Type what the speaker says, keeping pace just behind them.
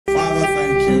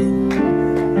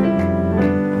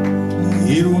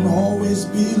It won't always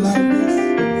be like this.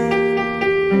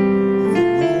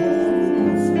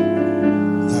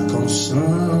 That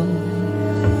concern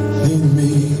in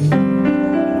me.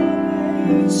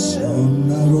 So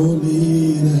not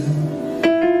only that,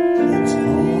 it's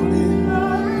all in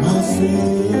my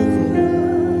favor.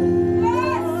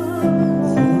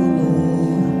 Oh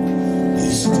Lord,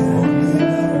 it's turning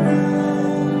around.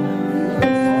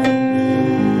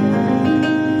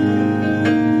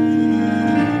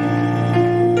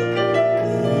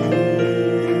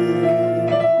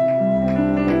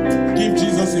 Give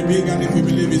Jesus a big hand if you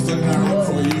believe it's turning around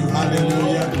for you.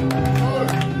 Hallelujah.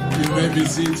 You may be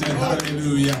seated.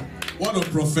 Hallelujah. What a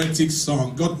prophetic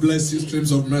song. God bless you,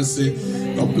 Streams of Mercy.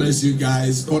 God bless you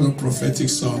guys. What a prophetic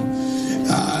song.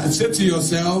 Say to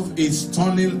yourself, it's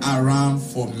turning around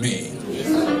for me.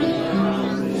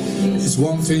 It's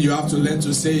one thing you have to learn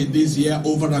to say this year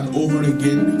over and over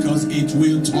again, because it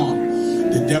will turn.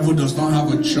 The devil does not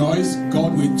have a choice.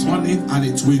 God will turn it, and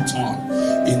it will turn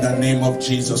in the name of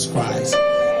Jesus Christ.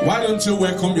 Why don't you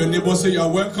welcome your neighbor? Say you are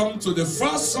welcome to the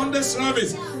first Sunday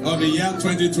service of the year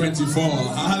 2024.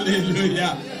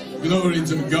 Hallelujah. Glory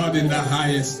to God in the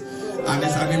highest. And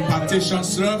it's an impartation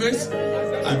service.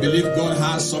 I believe God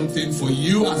has something for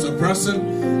you as a person,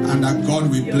 and that God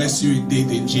will bless you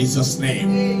indeed in Jesus'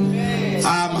 name.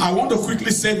 I want to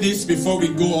quickly say this before we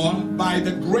go on. By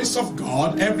the grace of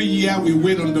God, every year we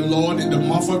wait on the Lord in the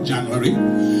month of January.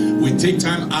 We take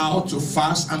time out to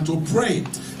fast and to pray,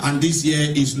 and this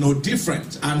year is no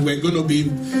different. And we're going to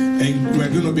be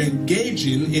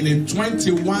engaging in a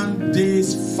 21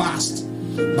 days fast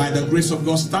by the grace of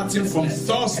God, starting from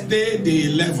Thursday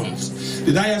the 11th.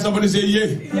 Did I hear somebody say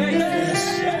yay?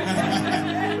 Yes.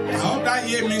 I hope that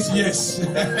yay means yes.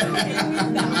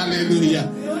 Hallelujah.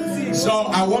 So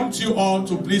I want you all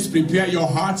to please prepare your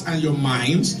hearts and your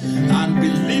minds and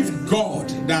believe God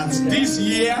that this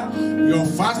year your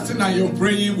fasting and your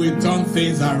praying will turn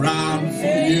things around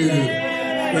for you.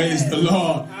 Praise the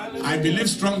Lord. I believe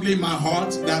strongly in my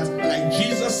heart that, like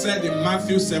Jesus said in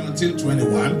Matthew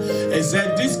 17:21, he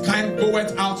said, this kind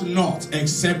goeth out not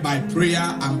except by prayer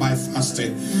and by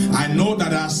fasting. I know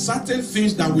that there are certain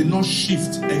things that will not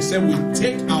shift except we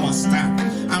take our stand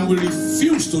and we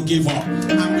refuse to give up,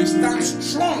 and we stand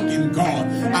strong in God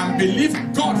and believe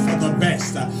God for the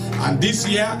best. And this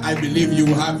year, I believe you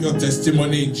will have your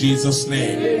testimony in Jesus'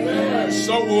 name. Amen.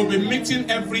 So we'll be meeting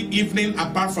every evening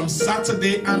apart from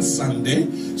Saturday and Sunday.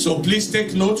 So please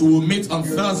take note. We'll meet on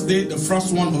Thursday, the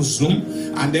first one on Zoom,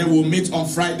 and then we'll meet on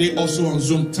Friday also on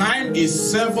Zoom. Time is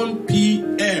 7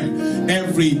 p.m.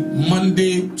 every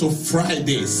Monday to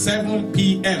Friday, 7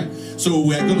 p.m. So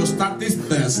we're going to start this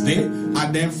Thursday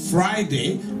and then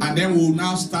Friday, and then we'll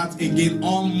now start again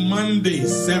on Monday,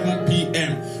 7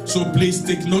 p.m. So please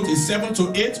take note. It's 7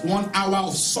 to 8, 1 hour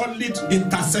of solid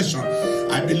intercession.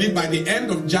 I believe by the end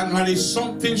of January,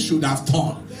 something should have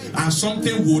turned, and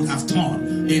something would have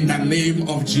turned in the name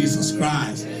of Jesus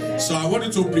Christ. So I want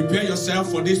you to prepare yourself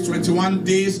for these 21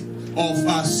 days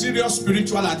of serious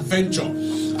spiritual adventure,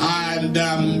 and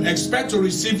expect to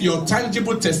receive your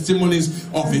tangible testimonies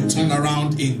of a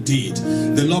turnaround indeed.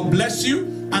 The Lord bless you,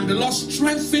 and the Lord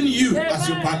strengthen you as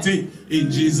you partake in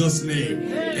Jesus'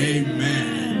 name.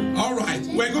 Amen. All right,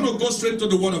 we're going to go straight to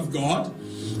the Word of God.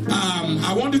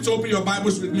 I want you to open your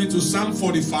Bibles with me to Psalm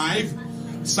 45,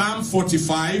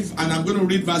 and I'm going to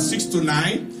read verse 6 to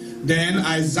 9. Then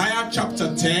Isaiah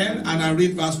chapter 10, and I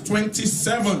read verse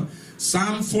 27.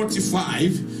 Psalm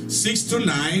 45, 6 to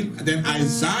 9, then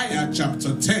Isaiah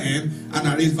chapter 10, and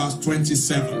I read verse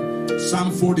 27.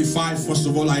 Psalm 45, first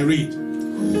of all, I read.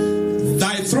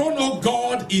 Thy throne, O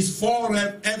God, is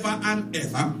forever and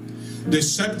ever. The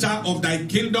scepter of thy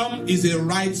kingdom is a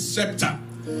right scepter.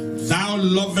 Thou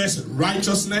lovest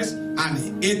righteousness and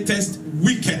hatest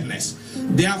wickedness.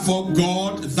 Therefore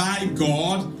God, thy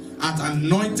God, hath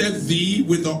anointed thee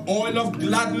with the oil of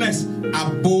gladness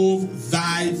above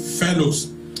thy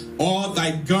fellows. All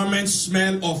thy garments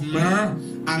smell of myrrh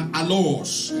and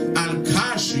aloes and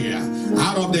cassia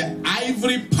out of the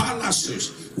ivory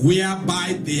palaces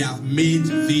whereby they have made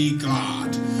thee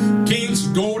glad. King's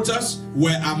daughters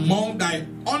were among thy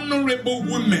honorable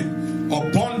women.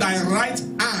 Upon thy right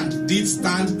hand did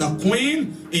stand the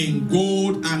queen in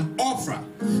gold and Ophrah.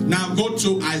 Now go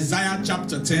to Isaiah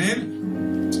chapter 10.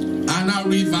 And I'll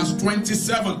read verse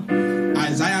 27.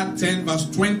 Isaiah 10 verse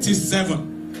 27.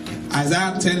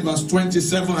 Isaiah 10 verse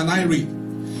 27, and I read.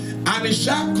 And it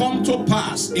shall come to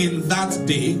pass in that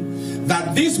day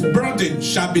that this burden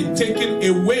shall be taken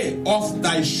away off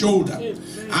thy shoulder,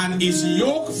 and his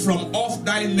yoke from off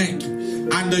thy neck,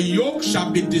 and the yoke shall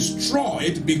be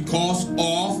destroyed because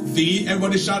of thee.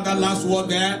 Everybody shout that last word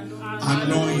there.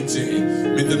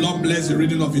 anointing. May the Lord bless the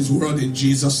reading of his word in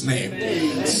Jesus'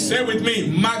 name. Say with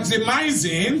me,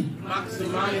 maximizing.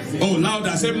 Oh,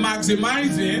 louder. Say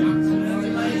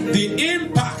maximizing the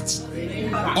impact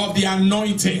of the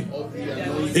anointing.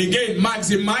 Again,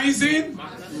 maximizing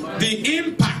the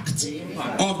impact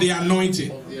of the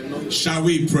anointing. Shall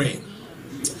we pray?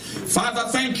 Father,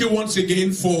 thank you once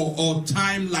again for a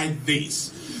time like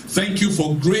this. Thank you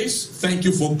for grace. Thank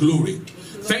you for glory.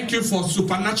 Thank you for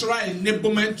supernatural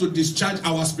enablement to discharge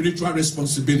our spiritual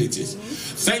responsibilities.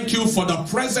 Thank you for the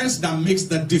presence that makes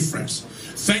the difference.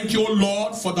 Thank you,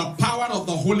 Lord, for the power of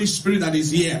the Holy Spirit that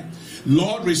is here.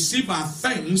 Lord, receive our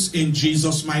thanks in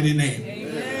Jesus' mighty name.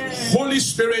 Amen. Holy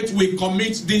Spirit, we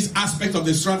commit this aspect of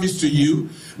the service to you,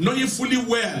 knowing fully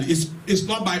well it's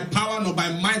not by power nor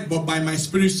by might, but by my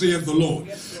spirit, saith the Lord.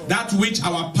 Yes, Lord. That which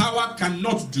our power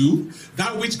cannot do,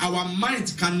 that which our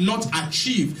might cannot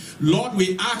achieve, Lord,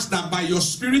 we ask that by your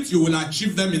spirit you will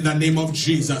achieve them in the name of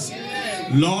Jesus.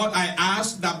 Yes. Lord, I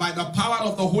ask that by the power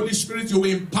of the Holy Spirit you will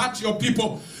impart your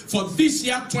people for this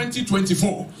year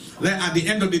 2024. At the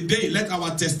end of the day, let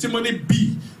our testimony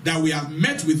be that we have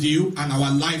met with you and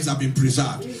our lives have been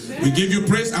preserved. Amen. We give you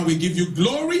praise and we give you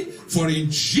glory, for in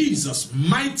Jesus'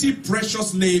 mighty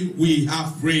precious name we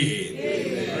have prayed.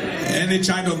 Amen. Any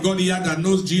child of God here that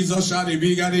knows Jesus, shout a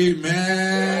big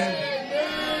amen.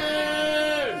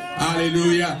 Amen.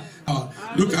 Hallelujah.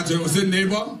 Look at your say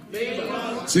neighbor.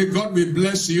 Say, God will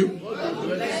bless you,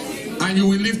 and you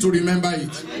will live to remember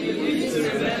it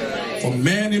for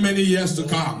many, many years to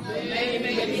come.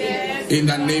 In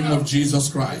the name of Jesus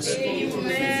Christ.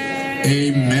 Amen.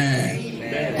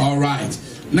 Amen. All right.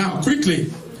 Now,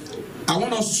 quickly, I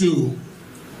want us to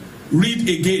read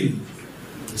again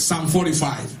Psalm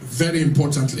 45, very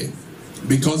importantly,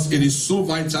 because it is so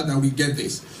vital that we get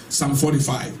this. Psalm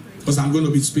 45, because I'm going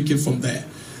to be speaking from there,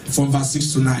 from verse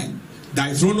 6 to 9.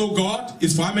 Thy throne, O God,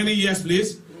 is for how many years,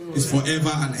 please? Is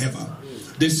forever and ever.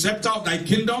 The scepter of thy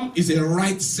kingdom is a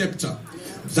right scepter.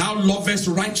 Thou lovest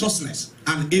righteousness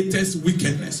and hatest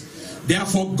wickedness.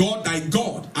 Therefore God thy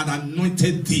God hath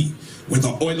anointed thee with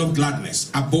the oil of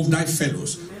gladness above thy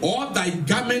fellows. All thy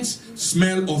garments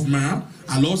smell of myrrh,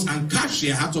 aloes and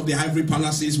cassia out of the ivory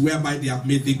palaces whereby they have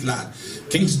made thee glad.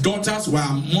 King's daughters were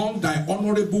among thy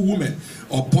honorable women.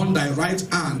 Upon thy right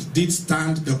hand did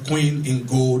stand the queen in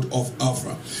gold of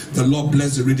Ophir. The Lord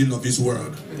bless the reading of his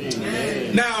word.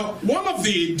 Amen. Now, one of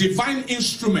the divine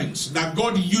instruments that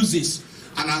God uses,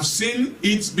 and I've seen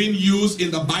it being used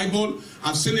in the Bible,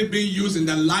 I've seen it being used in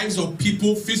the lives of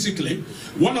people physically.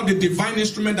 One of the divine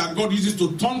instruments that God uses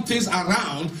to turn things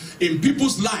around in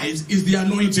people's lives is the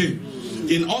anointing.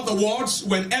 In other words,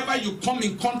 whenever you come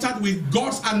in contact with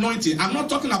God's anointing, I'm not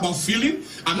talking about feeling,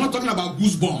 I'm not talking about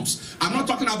goosebumps, I'm not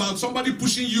talking about somebody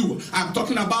pushing you, I'm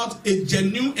talking about a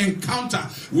genuine encounter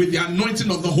with the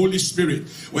anointing of the Holy Spirit.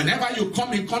 Whenever you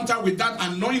come in contact with that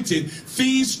anointing,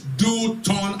 things do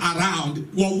turn around,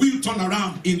 or will turn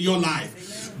around in your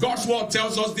life. God's word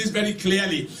tells us this very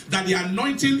clearly, that the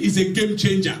anointing is a game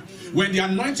changer. When the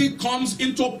anointing comes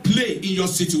into play in your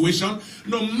situation,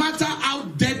 no matter how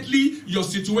deadly your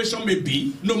situation may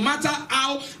be, no matter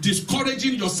how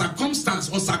discouraging your circumstance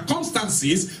or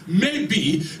circumstances may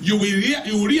be, you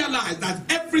will realize that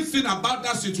everything about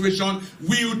that situation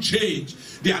will change.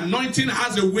 The anointing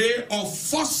has a way of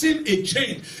forcing a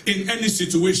change in any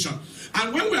situation.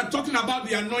 And when we are talking about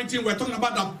the anointing, we're talking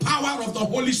about the power of the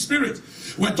Holy Spirit.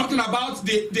 We're talking about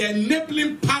the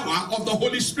enabling power of the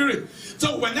Holy Spirit.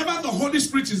 So whenever the Holy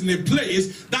Spirit is in a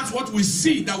place, that's what we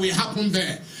see that will happen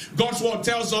there. God's word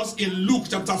tells us in Luke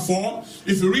chapter 4,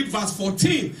 if you read verse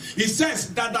 14, it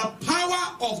says that the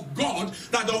power of God,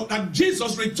 that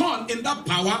Jesus returned in the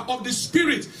power of the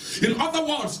Spirit. In other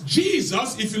words,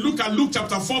 Jesus, if you look at Luke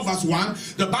chapter 4 verse 1,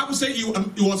 the Bible says he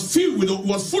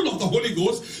was full of the Holy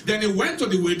Ghost, then he went to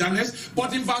the wilderness.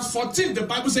 But in verse 14, the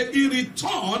Bible says he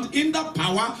returned in the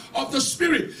power of the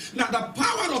Spirit. Now the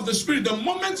power of the Spirit, the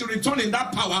moment he returned in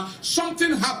that power,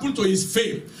 something happened to his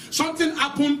fame. Something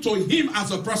happened to him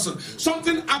as a person.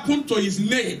 Something happened to his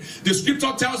name. The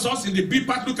scripture tells us in the B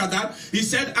part, look at that. He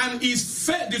said, and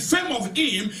the fame of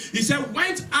him, he said,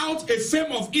 went out a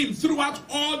fame of him throughout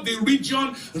all the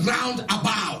region round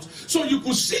about. So you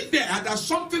could see there that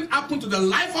something happened to the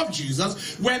life of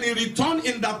Jesus when he returned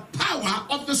in the power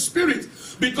of the Spirit.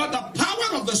 Because the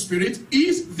power of the Spirit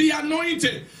is the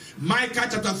anointing. Micah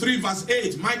chapter 3 verse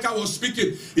 8, Micah was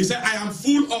speaking. He said, I am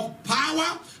full of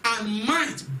power and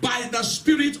might by the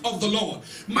Spirit of the Lord.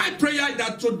 My prayer is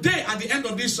that today at the end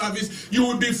of this service, you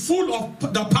will be full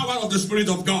of the power of the Spirit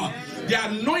of God. The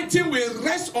anointing will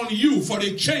rest on you for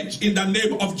a change in the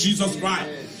name of Jesus Christ.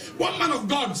 One man of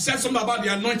God said something about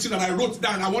the anointing that I wrote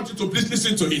down. I want you to please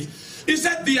listen to it. He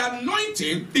said the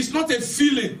anointing is not a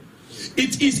feeling.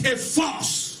 It is a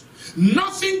force.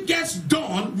 Nothing gets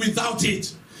done without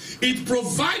it. It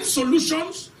provides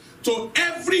solutions to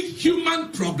every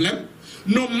human problem,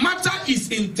 no matter its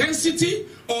intensity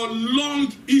or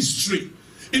long history.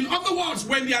 In other words,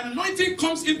 when the anointing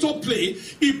comes into play,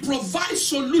 it provides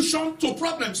solution to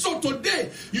problems. So today,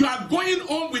 you are going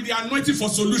home with the anointing for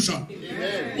solution.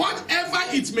 Amen. Whatever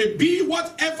it may be,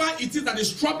 whatever it is that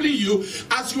is troubling you,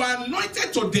 as you are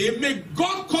anointed today, may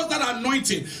God cause that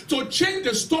anointing to change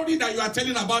the story that you are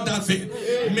telling about that thing.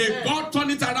 Amen. May God turn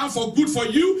it around for good for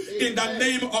you in the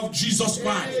name of Jesus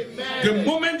Christ. Amen. The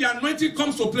moment the anointing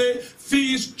comes to play,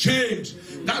 things change.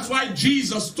 That's why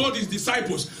Jesus told his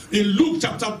disciples in Luke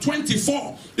chapter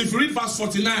 24, if you read verse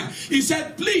 49, he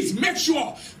said, please make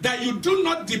sure that you do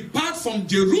not depart from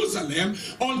Jerusalem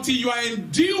until you are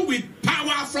endued with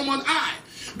power from on high.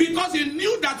 Because he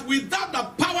knew that without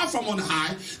the power from on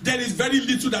high, there is very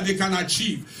little that they can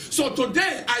achieve. So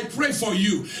today, I pray for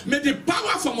you. May the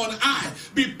power from on high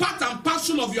be part and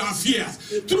parcel of your affairs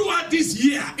throughout this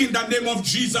year in the name of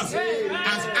Jesus. Amen.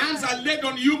 As hands are laid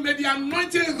on you, may the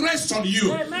anointing rest on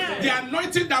you. Amen. The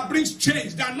anointing that brings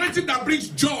change, the anointing that brings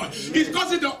joy. It's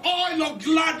causing the oil of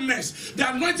gladness,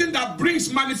 the anointing that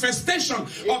brings manifestation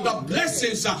of the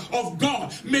blessings of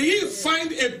God. May he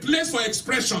find a place for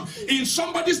expression in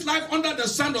somebody's life under the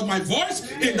sound of my voice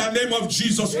in the name of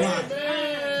Jesus Christ.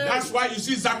 That's why you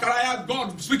see Zechariah,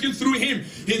 God speaking through him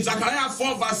in Zechariah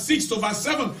 4 verse 6 to verse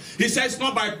 7. He says,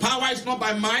 not by power, it's not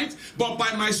by might, but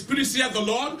by my spirit saith the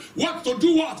Lord. What to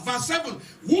do what? Verse 7.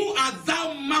 Who art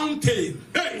thou mountain?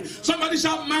 Hey, somebody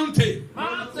shout mountain.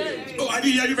 Mountain. Oh, I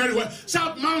didn't hear you very well.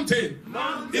 Shout mountain.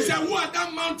 Mountain. He said, who art thou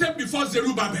mountain before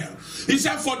Zerubbabel? He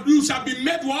said, for you shall be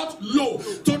made what? Low.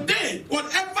 Today,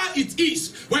 whatever it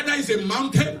is, whether it's a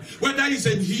mountain, whether it's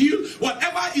a hill,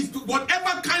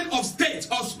 whatever kind of state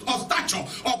or stature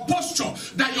or posture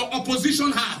that your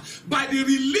opposition has, by the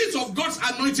release of God's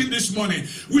anointing this morning,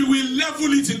 we will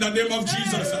level it in the name of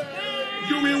Jesus.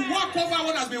 You will walk over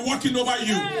what has been walking over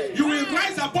you. You will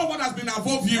rise above what has been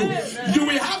above you. You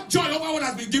will have joy over what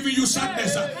has been giving you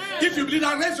sadness. If you believe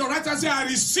that, raise your right hand and say, I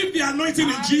receive the anointing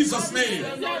in Jesus' name.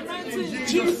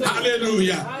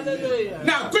 Hallelujah. Hallelujah.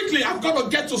 Now, quickly, I've got to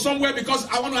get to somewhere because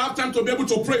I want to have time to be able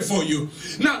to pray for you.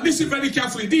 Now, listen very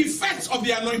carefully. The effects of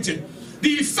the anointing.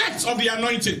 The effects of the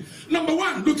anointing. Number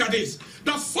one, look at this.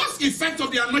 The first effect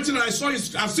of the anointing that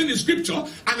I've seen in scripture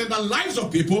and in the lives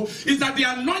of people is that the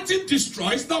anointing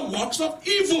destroys the works of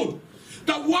evil.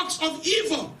 The works of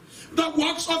evil. The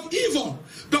works of evil.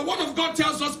 The word of God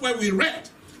tells us where we read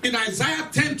in Isaiah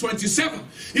 10:27.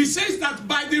 He says that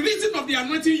by the reason of the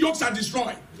anointing, yokes are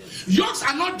destroyed. Yokes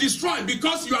are not destroyed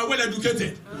because you are well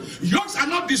educated. Yokes are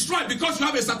not destroyed because you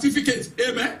have a certificate.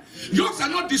 Amen. Yokes are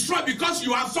not destroyed because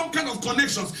you have some kind of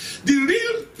connections. The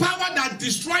real power that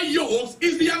destroys yokes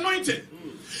is the anointing.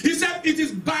 He said it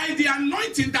is by the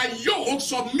anointing that yokes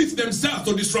submit themselves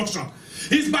to destruction.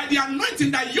 It's by the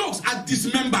anointing that yokes are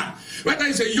dismembered. Whether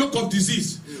it's a yoke of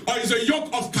disease, or it's a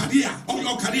yoke of career, or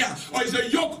your career, or it's a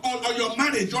yoke on your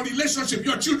marriage, your relationship,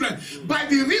 your children. By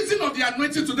the reason of the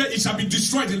anointing today, it shall be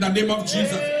destroyed in the name of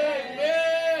Jesus.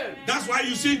 That's why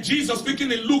you see Jesus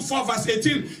speaking in Luke 4 verse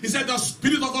 18. He said, the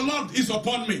Spirit of the Lord is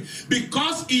upon me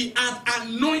because he hath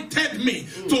anointed me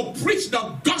to preach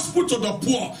the gospel to the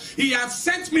poor. He hath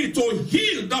sent me to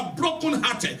heal the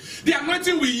brokenhearted. The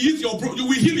anointing will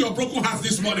heal your broken hearts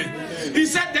this morning. He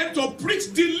said then to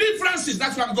preach deliverances.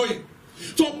 That's where I'm going.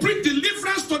 To preach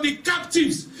deliverance to the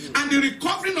captives and the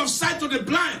recovering of sight to the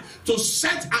blind, to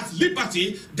set at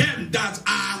liberty them that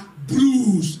are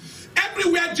bruised.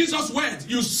 Everywhere Jesus went,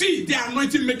 you see the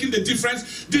anointing making the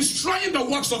difference, destroying the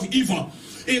works of evil.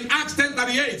 In Acts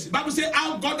 10:38, the Bible says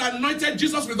how God anointed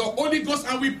Jesus with the Holy Ghost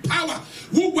and with power,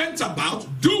 who went about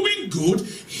doing good,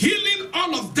 healing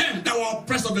all of them that were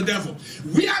oppressed of the devil.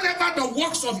 Wherever the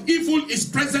works of evil is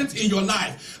present in your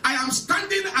life, I am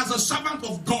standing as a servant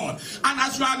of God, and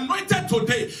as you are anointed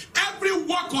today, every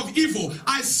work of evil,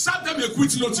 I serve them a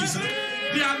quick notice.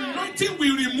 The anointing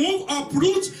will remove,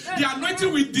 uproot. The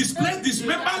anointing will displace,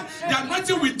 dismember. The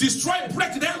anointing will destroy,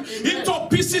 break them into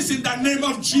pieces in the name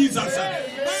of Jesus.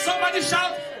 Somebody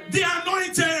shout, the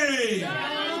anointing.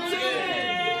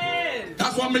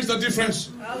 That's what makes the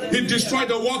difference. It destroyed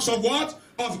the works of what?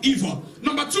 Of evil.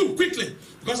 Number two, quickly,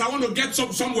 because I want to get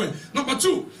somewhere. Number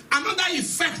two, another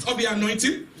effect of the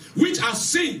anointing, which I've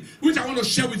seen, which I want to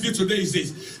share with you today, is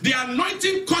this. The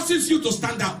anointing causes you to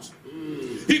stand out.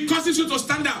 It causes you to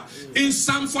stand out. In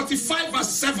Psalm 45 verse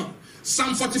 7,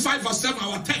 Psalm 45 verse 7,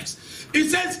 our text, it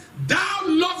says, thou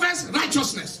lovest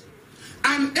righteousness.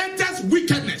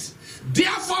 wickedness.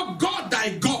 Therefore God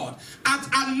thy God hath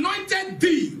anointed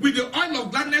thee with the oil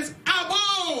of gladness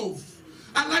above.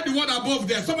 I like the word above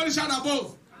there. Somebody shout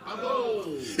above. Above.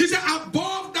 He said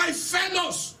above thy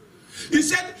fellows. He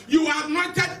said you are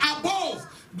anointed above.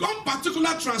 One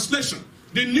particular translation,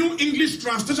 the New English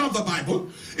translation of the Bible,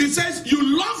 it says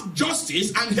you love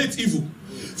justice and hate evil.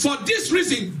 For this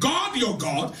reason, God, your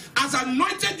God, has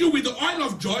anointed you with the oil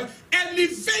of joy,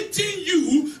 elevating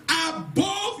you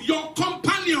above your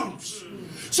companions.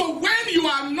 So when you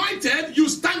are anointed, you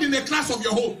stand in the class of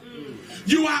your home.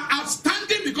 You are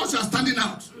outstanding because you are standing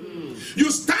out.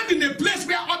 You stand in a place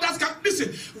where others can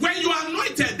listen. When you are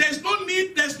anointed, there's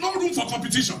no room for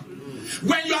competition.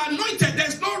 When you are anointed,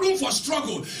 there's no room for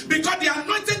struggle, because the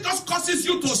anointing just causes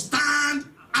you to stand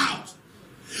out.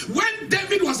 When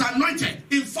David was anointed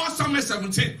in 1 Samuel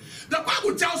 17, the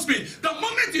Bible tells me the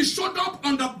moment he showed up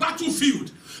on the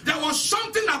battlefield, there was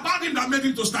something about him that made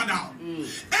him to stand out.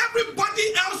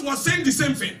 Everybody else was saying the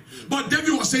same thing, but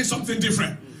David was saying something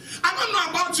different. I don't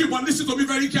know about you, but listen to me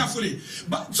very carefully.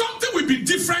 But something will be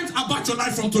different about your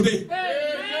life from today.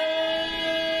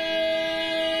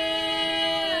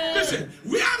 Listen,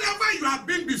 wherever you have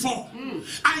been before,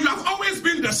 and you have always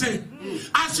been the same,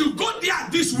 as you go there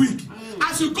this week,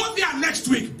 as you go there next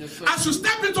week, as you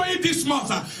step into it this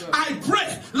month, I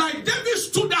pray, like David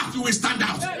stood out, you will stand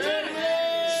out.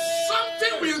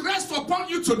 Something will rest upon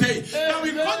you today that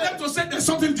will cause them to say there's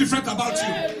something different about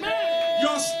you.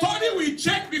 Your story will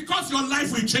change because your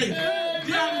life will change.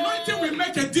 The anointing will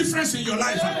make a difference in your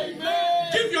life.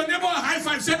 Give your neighbor a high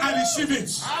five. Say, I receive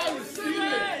it. I receive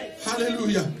it.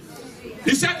 Hallelujah.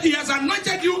 He said he has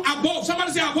anointed you above.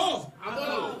 Somebody say above.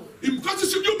 Above.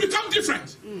 Because you become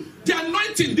different. The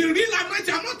anointing, the real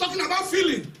anointing. I'm not talking about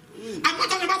feeling. I'm not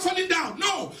talking about falling down.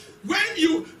 No. When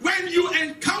you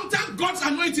encounter God's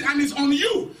anointing and it's on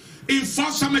you, in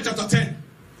 1 Samuel chapter 10,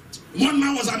 one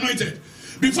man was anointed.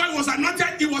 Before he was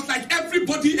anointed, he was like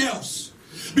everybody else.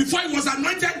 Before he was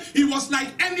anointed, he was like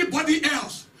anybody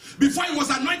else. Before he was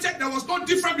anointed, there was no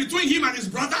difference between him and his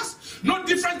brothers, no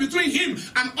difference between him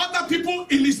and other people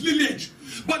in his lineage.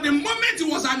 But the moment he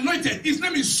was anointed, his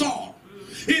name is Saul.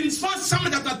 In 1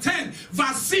 Samuel chapter 10,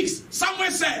 verse 6, Samuel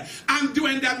said, and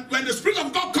when the Spirit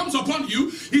of God comes upon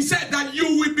you, he said that you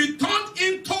will be turned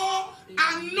into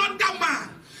another man.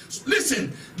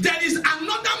 Listen, there is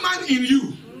another man in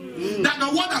you that the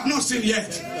world have not seen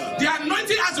yet. The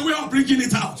anointing has a way of bringing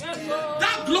it out.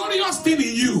 That glorious thing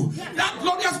in you, that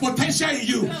glorious potential in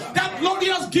you, that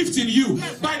glorious gift in you,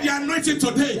 by the anointing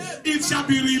today, it shall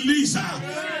be released.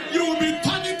 You will be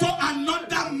turned into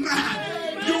another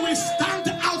man. You will stand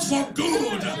out for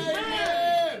good.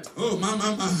 Oh,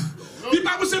 mama. The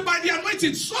Bible said by the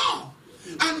anointing, Saul,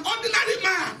 an ordinary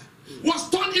man, was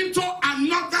turned into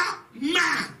another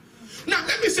man. Now,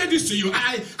 let me say this to you.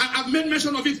 I've made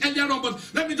mention of it earlier on, but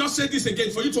let me just say this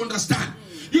again for you to understand.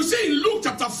 You see, in Luke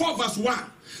chapter 4, verse 1,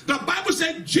 the Bible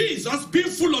said Jesus, being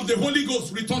full of the Holy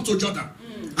Ghost, returned to Jordan.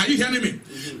 Are you hearing me?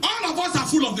 All of us are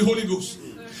full of the Holy Ghost.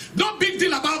 No big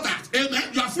deal about that.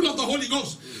 Amen. You are full of the Holy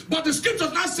Ghost. But the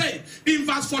scriptures now say in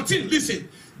verse 14, listen,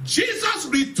 Jesus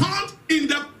returned in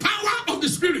the power of the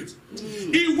Spirit.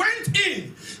 He went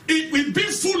in with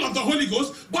being full of the Holy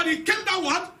Ghost, but he came down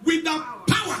what? With the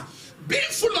power.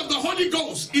 Being full of the Holy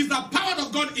Ghost is the power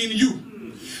of God in you.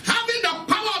 Having the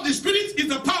power of the Spirit is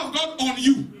the power of God on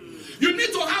you. You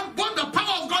need to have both the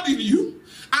power of God in you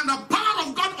and the power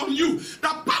of God on you. The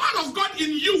power of God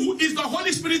in you is the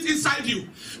Holy Spirit inside you.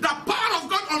 The power of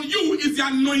God on you is the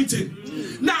anointing.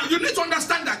 Now, you need to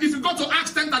understand that if you go to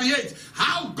Acts 10:38,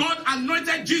 how God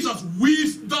anointed Jesus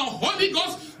with the Holy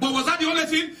Ghost, but was that the only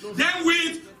thing? Then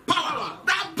with power.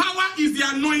 That power is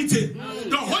the anointing.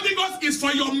 The Holy Ghost is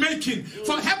for your making,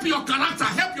 for help your character,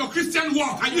 help your Christian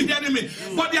walk. Are you hearing me?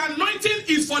 But the anointing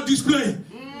is for display.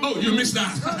 Oh, you missed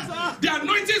that. The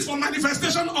anointing is for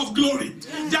manifestation of glory.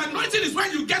 The anointing is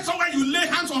when you get somewhere, you lay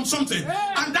hands on something,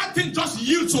 and that thing just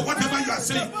yields to whatever you are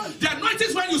saying. The anointing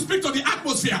is when you speak to the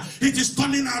atmosphere, it is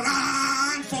turning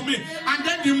around for me. And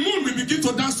then the moon will begin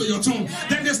to dance to your tune.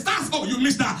 Then the stars, oh, you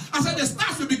missed that. I said the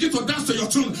stars will begin to dance to your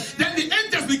tune. Then the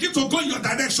angels begin to go in your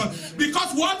direction.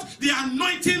 Because what? The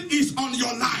anointing is on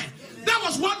your life. That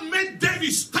was what made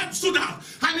David stood out.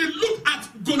 And he looked at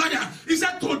Goliath. He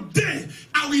said, today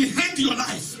I will end your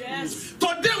life. Yes.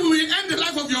 Today we will end the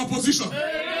life of your opposition.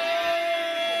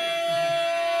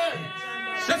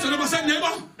 Say,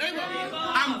 neighbor,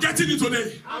 I'm getting it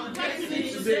today. I'm getting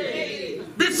it today.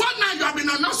 Before now you have been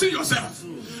announcing yourself.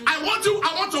 I want to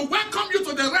welcome you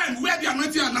to the realm where the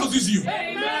anointing announces you.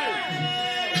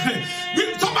 Amen.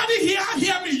 Somebody here,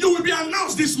 hear me. You will be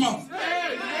announced this month.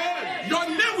 Amen. Your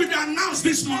name will be announced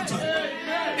this month.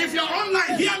 If you're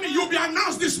online, hear me, you'll be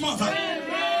announced this month.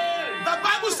 The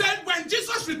Bible said when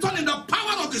Jesus returned in the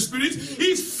power of the Spirit,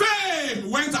 his fame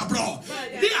went abroad.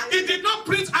 He did not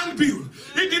print handbill.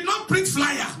 He did not print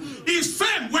flyer. His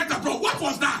fame went abroad. What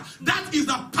was that? That is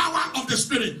the power of the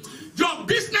Spirit. Your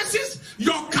businesses,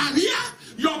 your career,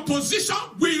 your position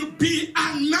will be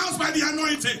announced by the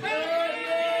anointing.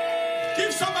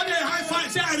 Give somebody a high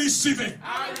five. Say, I receive it.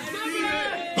 I receive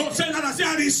it. Don't say that. I say,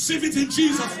 I receive it in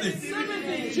Jesus' name.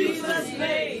 In Jesus'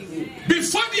 name.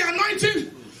 Before the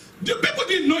anointing, the people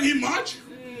didn't know him much.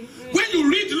 When you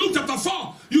read Luke chapter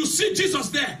 4, you see Jesus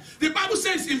there. The Bible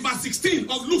says in verse 16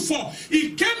 of Luke 4,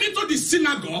 he came into the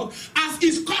synagogue as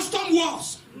his custom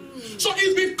was. So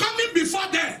he's been coming before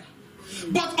there.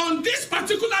 But on this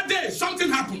particular day, something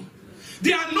happened.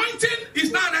 The anointing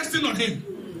is now resting on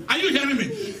him. Are you hearing me?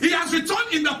 He has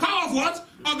returned in the power of what?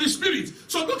 Of the Spirit.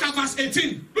 So look at verse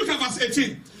 18. Look at verse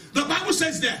 18. The Bible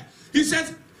says there, he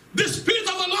said, the Spirit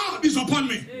of the Lord is upon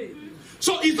me.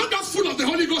 So he's not just full of the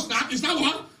Holy Ghost now. It's now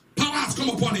what? Power has come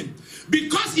upon him.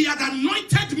 Because he has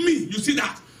anointed me. You see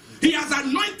that? He has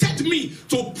anointed me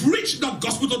to preach the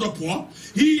gospel to the poor.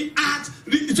 He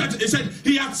said,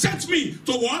 he had sent me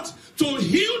to what? To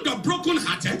heal the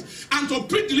brokenhearted and to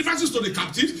preach deliverances to the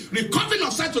captives, recovering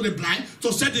of sight to the blind,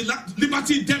 to set the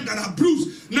liberty them that are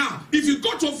bruised. Now, if you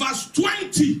go to verse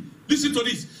 20, listen to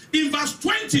this. In verse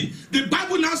 20, the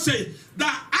Bible now says, the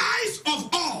eyes of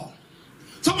all.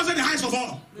 Someone said the eyes of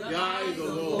all.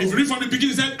 If you read from the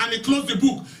beginning, it said, and he closed the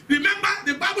book. Remember,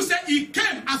 the Bible said he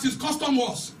came as his custom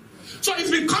was. So he's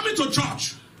been coming to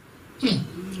church.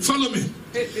 Follow me.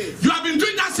 You have been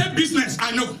doing that same business,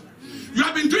 I know. You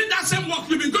have been doing that same work.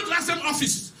 You've been going to that same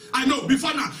office, I know,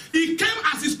 before now. He came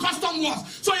as his custom was.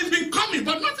 So he's been coming,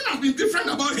 but nothing has been different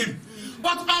about him.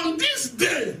 But on this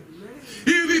day,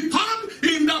 he returned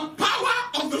in the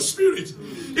power of the Spirit.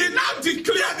 He now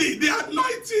declared the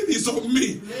anointing is on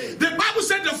me. The Bible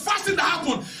said the first thing that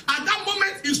happened, at that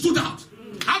moment he stood out.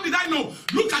 How did I know?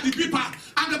 Look at the people.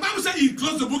 And the Bible said he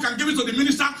closed the book and gave it to the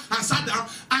minister and sat down.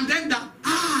 And then the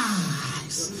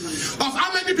eyes of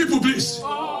how many people, please?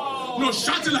 Oh. No,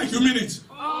 shout it like you mean it.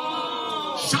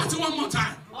 Oh. Shout it one more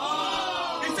time.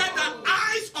 Oh. He said the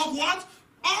eyes of what?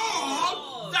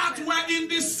 All that were in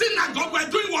the synagogue were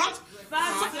doing what?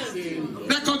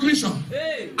 Recognition.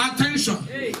 Hey. Attention.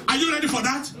 Hey. Are you ready for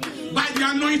that? By the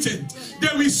anointing,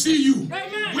 they will see you.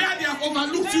 Amen. Where they have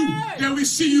overlooked you, they will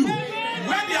see you. Amen.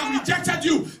 Where they have rejected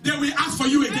you, they will ask for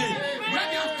you again. Amen. Where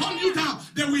they have turned you down,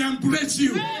 they will embrace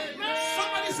you. Amen.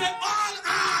 Somebody say, all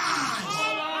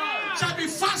eyes shall be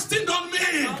fastened on me.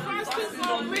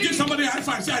 Give somebody a high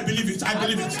five. Say, I believe it. I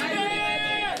believe it.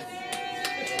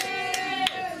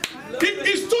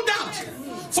 He stood out.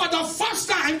 For the first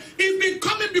time, he's been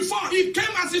coming before. He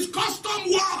came as his custom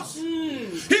was.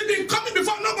 He's been coming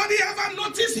before. Nobody ever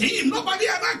noticed him. Nobody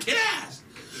ever cares.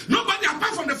 Nobody,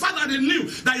 apart from the fact that they knew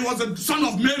that he was the son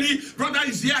of Mary, brother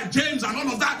is here, James, and all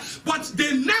of that. But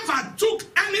they never took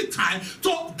any time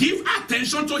to give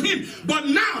attention to him. But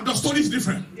now the story is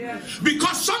different. Yeah.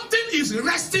 Because something is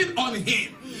resting on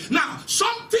him. Now,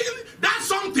 that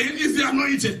something is the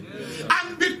anointing.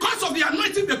 And because of the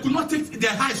anointing, they could not take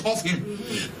their eyes off him.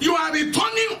 You are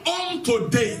returning home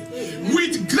today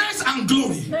with grace and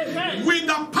glory, with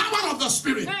the power of the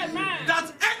Spirit.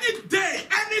 That any day,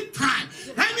 any time,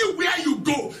 anywhere you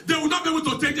go, they will not be able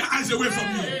to take their eyes away from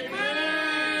you.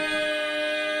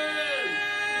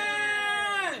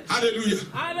 Hallelujah.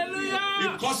 Hallelujah.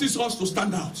 It causes us to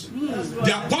stand out.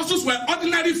 The apostles were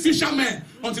ordinary fishermen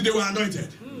until they were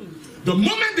anointed. The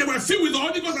moment they were filled with the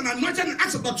Holy Ghost and anointed in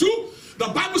Acts chapter 2, the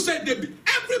Bible said,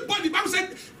 everybody, the Bible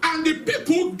said, and the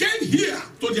people gave ear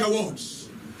to their words.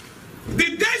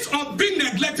 The days of being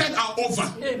neglected are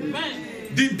over.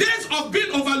 Amen. The days of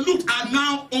being overlooked are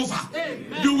now over.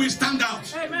 Amen. You will stand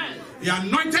out. Amen. He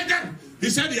anointed them.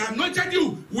 He said he anointed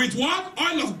you with what?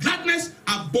 Oil of gladness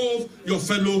above your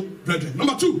fellow brethren.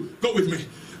 Number 2, go with me.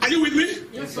 Are you with me?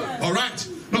 Yes, sir. All right.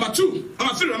 Number 3,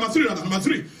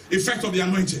 effect of the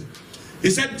anointing. He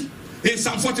said in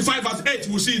Psalm 45 verse 8,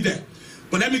 we'll see it there.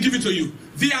 But let me give it to you.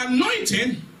 The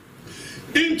anointing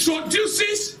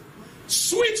introduces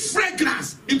sweet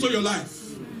fragrance into your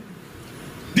life.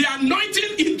 The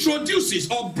anointing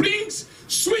introduces or brings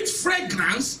sweet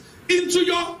fragrance into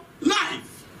your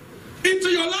life. Into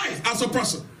your life as a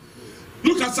person.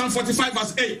 Look at Psalm 45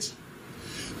 verse 8.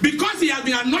 Because he has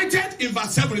been anointed in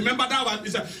verse 7. Remember that one?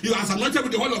 He said, you are anointed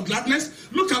with the oil of gladness.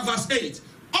 Look at verse 8.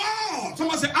 All.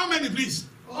 Someone say, how many please?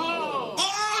 All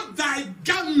thy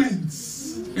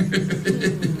garments.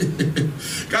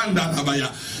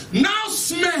 Now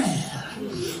smell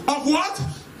of what?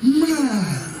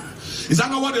 Is that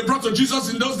not what they brought to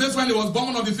Jesus in those days when he was born?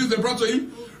 One of the things they brought to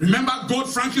him? Remember gold,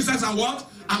 frankincense, and what?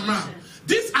 And myrrh.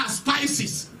 These are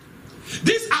spices.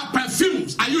 These are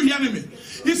perfumes. Are you hearing me?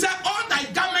 He said, all thy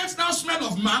garments now smell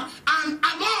of myrrh and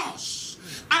aloes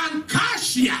and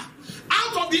cassia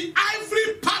out of the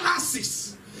ivory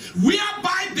palaces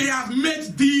whereby they have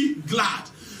made thee glad.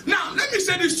 Now, let me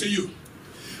say this to you.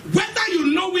 Whether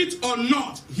you know it or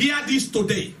not, hear this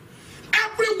today.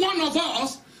 Every one of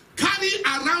us carry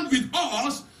around with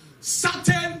us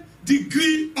certain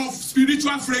degree of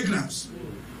spiritual fragrance.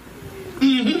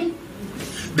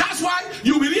 That's why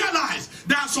you will realize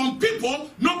there are some people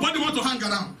nobody wants to hang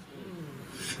around.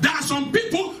 There are some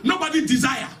people nobody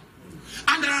desire.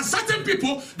 And there are certain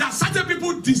people that certain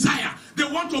people desire. They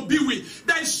want to be with.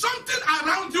 There is something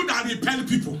around you that repels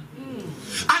people.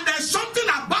 And there's something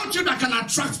about you that can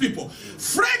attract people.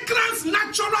 Fragrance,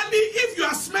 naturally, if you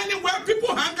are smelling well,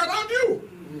 people hang around you.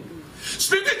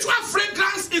 Spiritual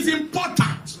fragrance is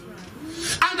important.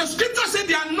 And the scripture said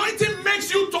the anointing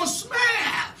makes you to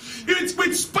smell it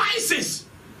with spices.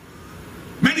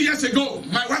 Many years ago,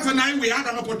 my wife and I, we had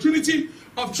an opportunity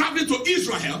of traveling to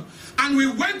Israel, and we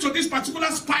went to these particular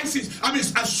spices. I mean,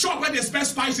 a shop where they smell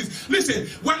spices. Listen,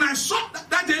 when I saw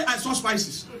that day, I saw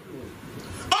spices.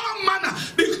 All manner,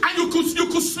 and you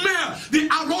could smell the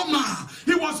aroma.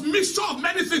 It was mixture of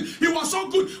many things. It was so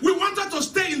good. We wanted to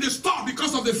stay in the store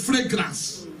because of the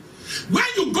fragrance. When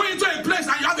you go into a place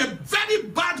and you have a very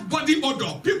bad body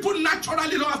odor, people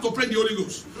naturally don't have to pray the Holy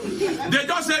Ghost. They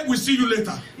just say, we'll see you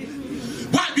later.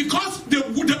 Why? Because the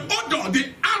odor,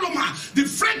 the aroma, the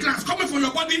fragrance coming from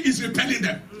your body is repelling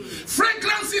them.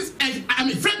 Fragrance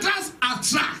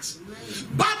attracts.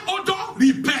 Bad odor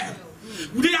repel.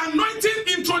 The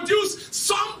anointing introduced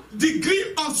some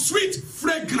degree of sweet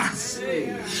fragrance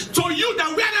to you,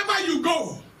 that wherever you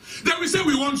go, they will say,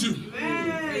 we want you.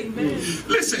 Amen.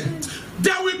 Listen,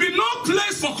 there will be no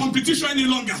place for competition any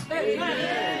longer.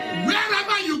 Amen.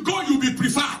 Wherever you go, you'll be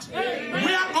preferred. Amen.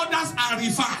 Where others are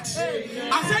referred.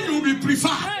 Amen. I said you will be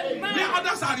preferred. Amen. Where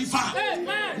others are referred.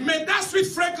 Amen. May that sweet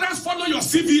fragrance follow your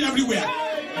CV everywhere.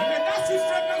 Amen. May that sweet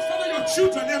fragrance follow your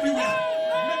children everywhere.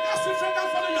 May that sweet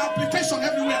fragrance follow your application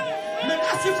everywhere. May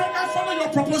that sweet fragrance follow your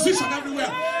proposition everywhere.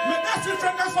 May that sweet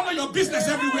fragrance follow your business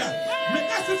everywhere. May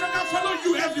that sweet fragrance follow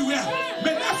you everywhere.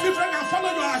 May that sweet fragrance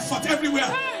follow your effort everywhere.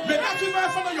 May that sweet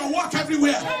fragrance follow your work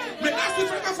everywhere. May that sweet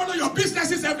fragrance follow your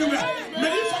businesses everywhere.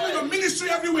 May it follow your ministry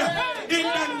everywhere. In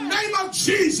the name of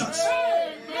Jesus.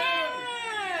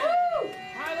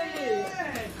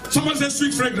 Someone says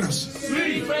sweet fragrance.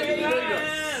 Sweet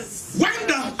fragrance. When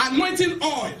the anointing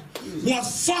oil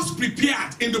was first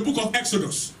prepared in the book of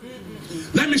Exodus,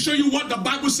 let me show you what the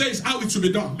Bible says, how it should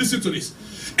be done. Listen to this.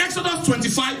 Exodus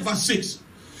 25 verse 6.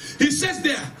 He says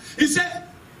there, he said,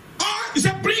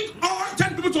 bring oil, tell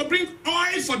people to bring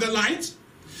oil for the light,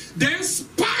 then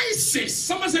spices.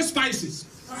 Someone says spices.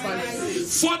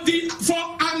 For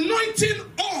anointing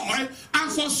oil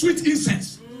and for sweet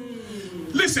incense.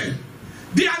 Listen,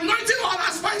 the anointing oil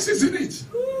has spices in it.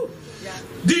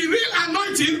 The real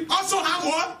anointing also have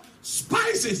what?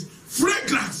 Spices,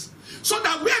 fragrance. So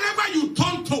that wherever you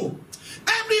turn to,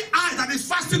 every eye that is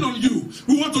fasting on you,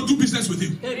 we want to do business with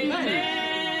him.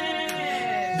 Amen.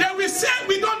 They will say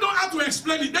we don't know how to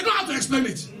explain it. They don't know how to explain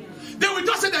it. They will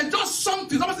just say there's just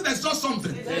something. Someone said there's just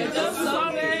something. There's just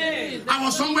something. I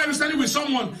was somewhere recently with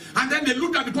someone, and then they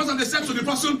looked at the person and they said to the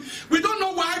person, we don't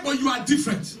know why, but you are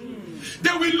different.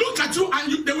 They will look at you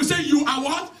and they will say you are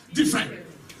what? Different.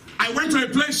 I went to a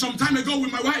place some time ago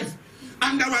with my wife,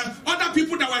 and there were other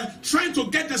people that were trying to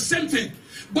get the same thing.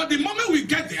 But the moment we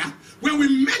get there, when we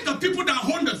met the people that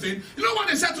own the thing, you know what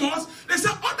they said to us? They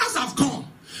said, others have come.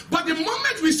 But the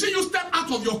moment we see you step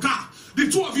out of your car, the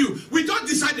two of you, we just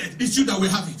decided it's you that will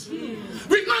have it.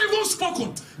 We've not even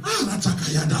spoken.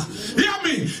 Hear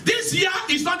me. This year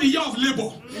is not the year of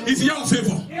labor. It's the year of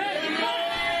favor.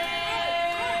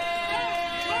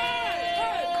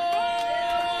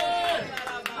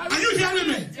 Are you hearing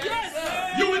me?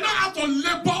 Yes. You will not have to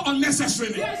labor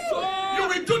unnecessarily. Yes, you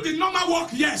will do the normal work,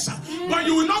 yes, but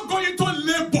you will not go into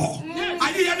labor. Yes.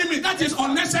 Are you hearing me? That is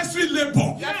unnecessary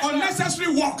labor,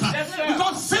 unnecessary work. Yes,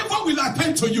 because favor will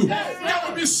attend to you. Yes, there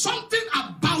will be something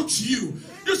about you.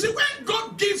 You see, when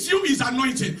God gives you his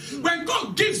anointing, when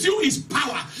God gives you his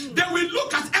power, they will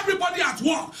look at everybody at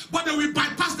work, but they will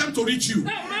bypass them to reach you.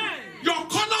 Amen. Your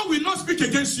color will not speak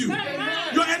against you.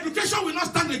 Amen. Your education will not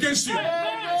stand against you.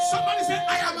 Amen. Somebody say,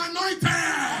 I am anointed. I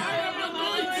am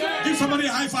anointed. Give somebody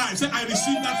a high five. Say, I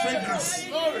receive that fragrance.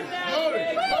 Glory,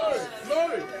 glory,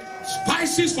 glory.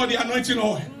 Spices for the anointing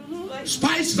oil.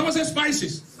 Spices. Someone say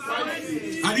spices.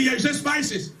 Spices. And you say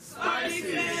spices.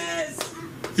 Spices.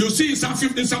 You see in Psalm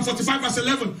 45 verse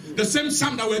 11, the same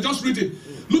psalm that we're just reading.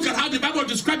 Look at how the Bible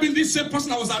is describing this same person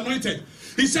that was anointed.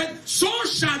 He said, so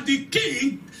shall the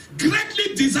king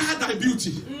greatly desire thy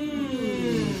beauty.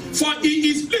 For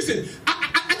he is, listen,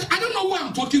 I don't know who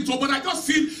I'm talking to, but I just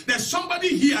feel there's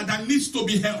somebody here that needs to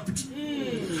be helped.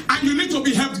 And you need to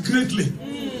be helped greatly.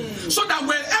 So that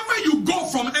wherever you go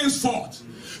from henceforth,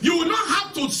 you will not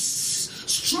have to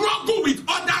struggle with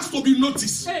others to be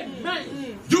noticed.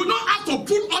 Amen. You don't have to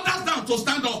put others down to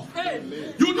stand up.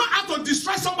 Amen. You don't have to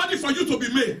destroy somebody for you to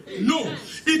be made. Amen. No.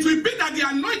 It will be that the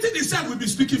anointing itself will be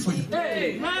speaking for you.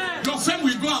 Amen. Your friend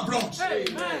will go abroad.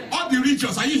 Amen. All the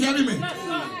regions. Are you hearing me?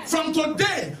 Yes, from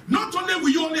today, not only will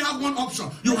you only have one option,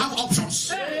 you have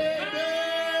options. Amen.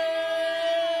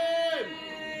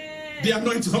 The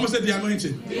anointing. Someone said the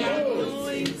anointing. The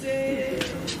anointing.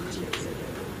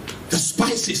 The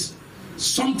spices.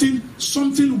 Something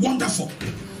wonderful,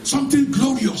 something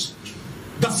glorious,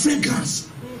 the fragrance.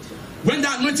 When the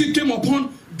anointing came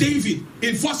upon David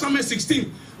in 1 Samuel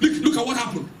 16, look at what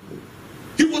happened.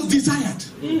 He was desired.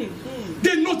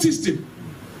 They noticed him.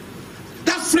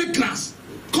 That fragrance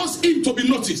caused him to be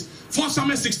noticed. 1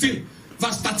 Samuel 16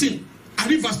 verse 13. I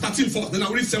read verse 13 first, then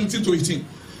I'll read 17 to 18.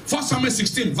 1 Samuel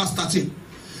 16 verse 13.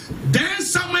 Then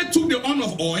Samuel took the horn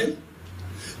of oil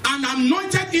and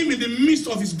anointed him in the midst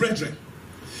of his brethren.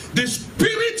 The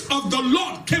Spirit of the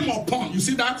Lord came upon. You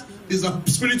see that? Is a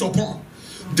spirit upon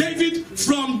David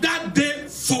from that day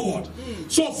forward.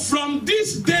 So from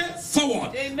this day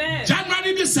forward, amen.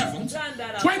 January the 7th,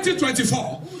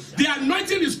 2024, the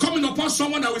anointing is coming upon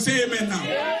someone that will say amen now.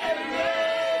 Amen.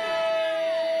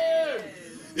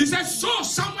 He says, so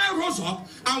Samuel rose up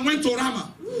and went to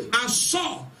Ramah, and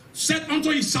Saul said unto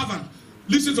his servant,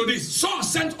 listen to this, Saul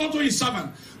sent unto his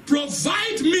servant,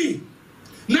 provide me.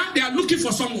 Now they are looking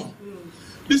for someone.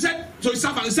 He said to his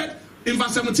servant, he said in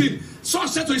verse 17, Saul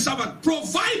said to his servant,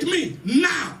 provide me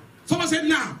now. Someone said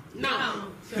now. Now.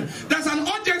 There's an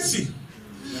urgency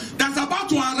that's about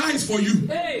to arise for you.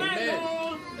 Amen.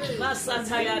 Urgent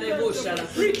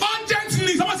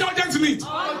need. Someone say urgent need.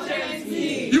 Urgent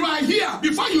need. You are here.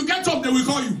 Before you get up, they will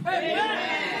call you.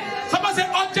 Amen. Someone say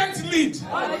urgent need.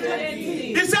 Urgent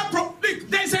need. He said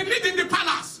there is a need in the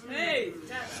palace. Amen.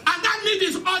 And that need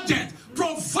is urgent.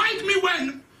 Provide me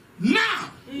when?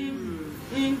 Now.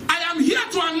 I am here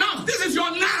to announce this is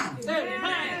your now.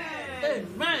 Amen.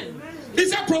 Amen. He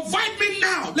said, provide me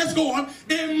now. Let's go on.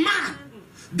 A man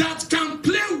that can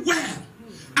play well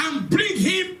and bring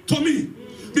him to me.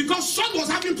 Because Saul was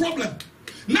having problem.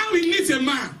 Now he needs a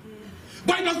man.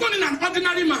 But he was not in an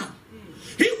ordinary man.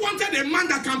 He wanted a man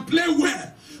that can play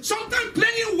well. Sometimes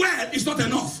playing well is not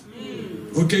enough.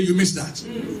 Okay, you missed that.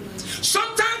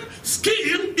 Sometimes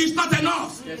skill is not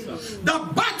enough. Yes, the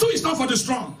battle is not for the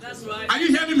strong. That's right. Are you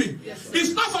hearing me? Yes,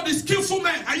 it's not for the skillful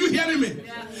men. Are you hearing me?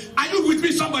 Yeah. Are you with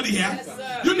me, somebody here?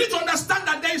 Yes, you need to understand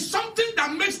that there is something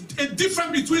that makes a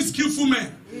difference between skillful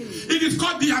men. It is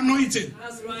called the anointing.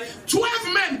 That's right.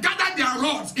 12 men gathered their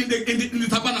rods in the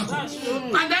tabernacle.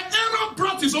 And then Aaron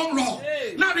brought his own rod.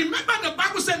 Hey. Now remember the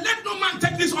Bible said, let no man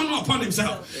take this honor upon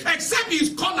himself. Except he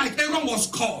is called like Aaron was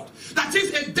called. That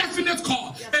is a definite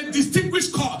call, a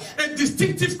distinguished call, a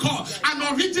distinctive call, an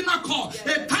original call,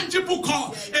 a tangible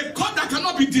call, a call that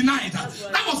cannot be denied.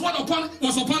 That was what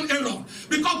was upon Aaron.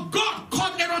 Because God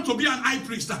called Aaron to be an high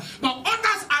priest. But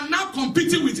others are now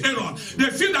competing with Aaron. They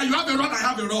feel that you have a rod, I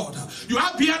have a rod. You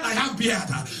have beard, I have beard.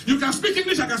 You can speak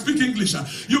English, I can speak English.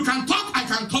 You can talk, I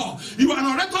can talk. You are an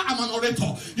orator, I'm an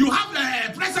orator. You have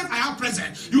present, I have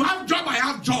present. You have job, I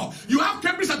have job. You have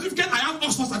Cambridge certificate, I have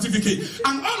Oxford certificate.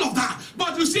 And all of that.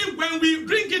 But you see, when we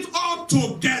bring it all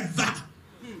together,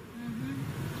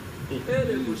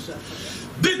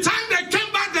 the time they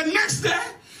came back the next day,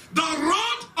 the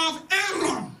rod of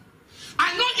Aaron.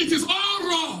 I know it is all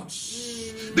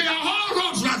rods. They are all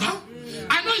rods, rather.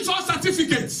 I know it's all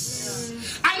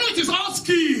certificates. I know it is all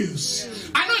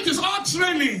skills. I know it is all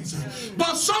trainings.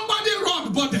 But somebody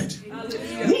rod budded.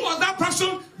 Who was that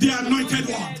person? The anointed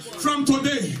one. From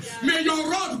today, may your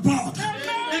rod bud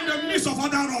in the midst of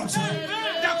other rods.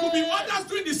 There could be others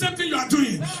doing the same thing you are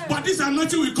doing, but this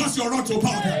anointing will cause your rod to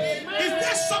bud. Is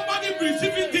there somebody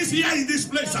receiving this here in this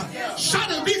place? Shout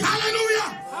a big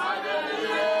hallelujah.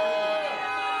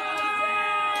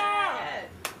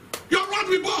 Your rod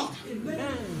will bud.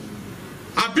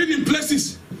 I've been in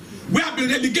places where I've been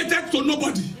relegated to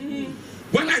nobody.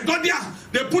 When I got there,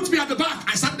 they put me at the back.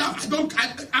 I sat down.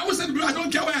 I always said to people, I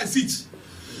don't care where I sit.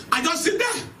 I just sit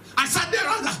there. I sat there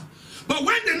rather. But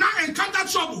when they now encountered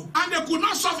trouble and they could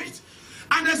not solve it,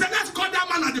 and they said, let's call that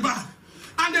man at the back.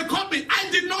 And they called me. I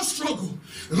did not struggle.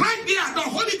 Right there, the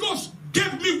Holy Ghost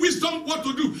gave me wisdom what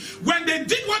to do. When they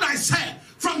did what said,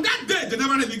 from that day, they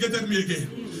never relegated me again.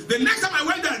 The next time I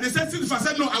went there, they said, sit. If I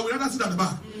said no, I would rather sit at the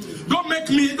back. Don't make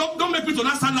me to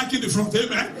not stand like in the front.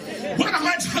 Amen. What am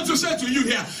I trying to say to you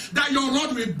here? That your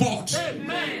rod will bud.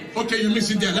 Okay, you miss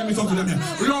it there. Let me talk to them here.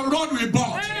 Your rod will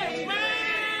bud.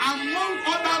 Among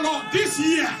other rod, this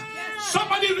year,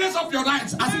 somebody raise up your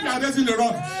right. I think you are raising the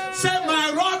rod. Say,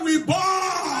 my rod will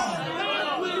bud.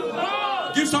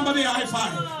 Give somebody a high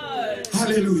five.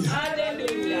 Hallelujah.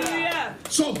 Hallelujah.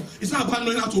 So, it's not about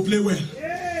knowing how to play well.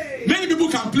 Many people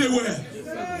can play well.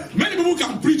 Many people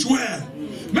can preach well.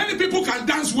 Many people can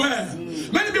dance well.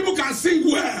 Many people can sing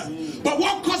well. But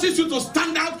what causes you to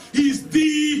stand out is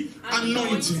the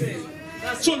anointing.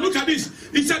 So look at this.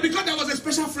 It said because there was a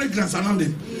special fragrance around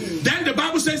him. Then the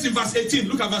Bible says in verse 18,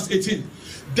 look at verse 18.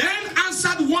 Then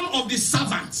answered one of the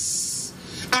servants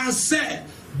and said,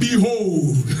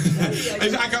 behold.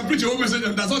 I can preach a whole message.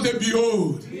 That's not a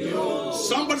behold.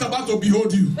 Somebody's about to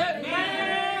behold you.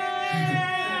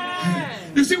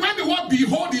 You see, when the word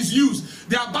behold is used,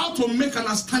 they are about to make an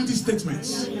outstanding statement.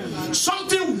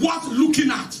 Something worth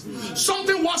looking at.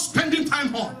 Something worth spending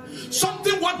time on.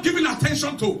 Something worth giving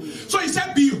attention to. So he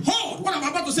said, behold. What I'm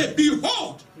about to say,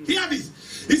 behold. Hear this.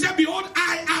 He said, behold,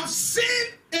 I have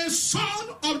seen a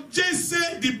son of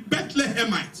Jesse the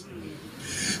Bethlehemite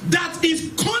that is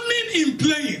cunning in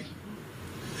playing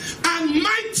and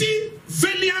mighty,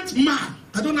 valiant man.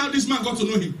 I don't know how this man got to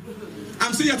know him.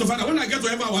 I'm saying here to find out. When I get to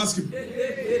heaven, I will ask him.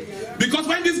 Because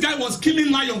when this guy was killing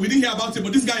lion, we didn't hear about it,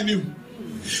 but this guy knew.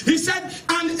 He said,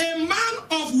 and a man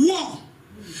of war,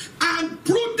 and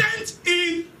prudent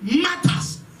in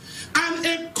matters, and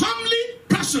a comely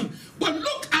person. But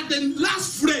look at the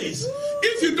last phrase.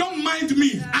 If you don't mind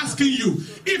me asking you,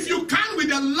 if you can with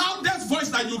the loudest voice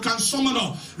that you can summon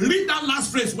up, read that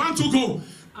last phrase. 1, 2, go.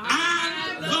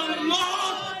 And the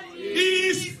Lord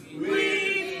is with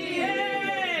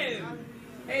him.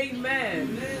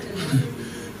 Amen.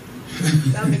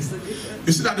 That makes a difference.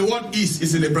 You see that the word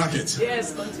is in a bracket.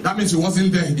 Yes. That means it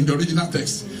wasn't there in the original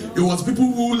text. It was people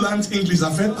who learned English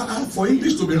that felt, for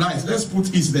English to be right, let's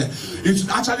put is there. It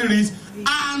actually reads,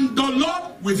 and the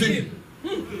Lord with him.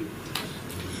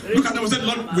 Look at them, said,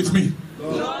 Lord with me.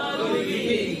 Lord with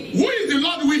me. Who is the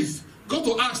Lord with? Go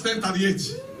to Acts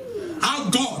 10:38. How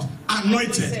God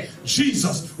anointed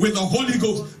Jesus with the Holy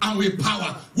Ghost and with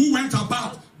power, who went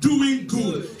about doing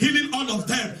good, healing all of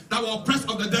them that were oppressed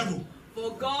of the devil.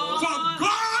 For God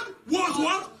was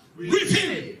what? With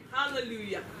him.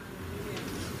 Hallelujah.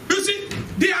 You see,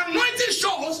 the anointing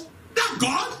shows that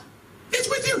God is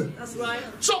with you. That's right.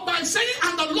 So by saying,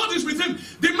 and the Lord is with him,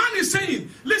 the man is saying,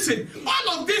 listen,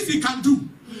 all of this he can do.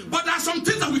 But there are some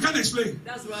things that we can't explain.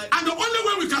 That's right. And the only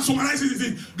way we can summarize it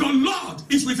is the Lord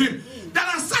is with him. There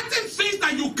are certain things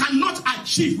that you cannot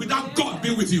achieve without God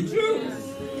being with you.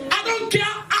 I don't care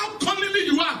how cunningly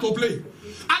you are to play.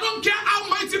 I don't care how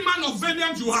mighty man of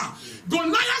valiant you are.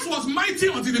 Goliath was mighty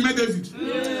until he met David.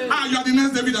 Ah, you are the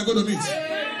next David I'm going to meet.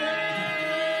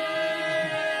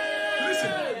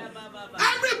 Listen,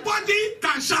 everybody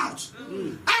can shout.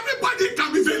 Everybody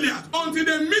can be valiant until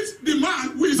they meet the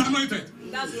man who is anointed.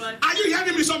 That's right. Are you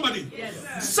hearing me, somebody? Yes.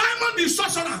 Simon the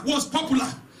sorcerer was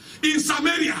popular in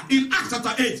Samaria in Acts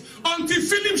chapter 8 until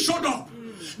Philip showed up.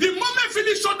 The moment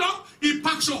Philip showed up, he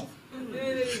packed up.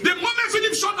 The moment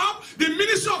Philip showed up, the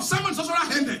ministry of Simon the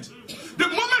sorcerer ended. The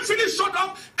moment Philip showed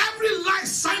up, every lie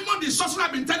Simon the sorcerer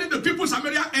had been telling the people in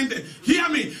Samaria ended. Hear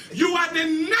me. You are the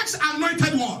next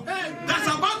anointed one that's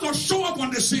about to show up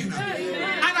on the scene.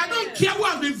 And I don't care who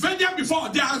has been valiant before,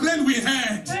 their reign we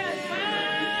had.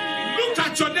 Look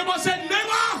at your neighbor, say,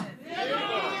 neighbor,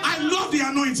 I love the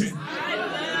anointing.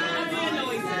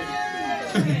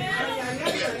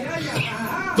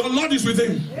 The Lord is with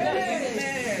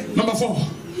him. Number 4.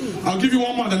 I'll give you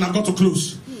one more, then I've got to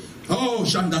close. Oh,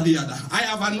 Shandaliada. I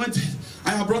have anointed.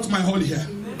 I have brought my oil here.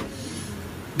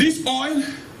 This oil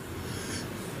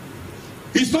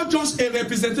is not just a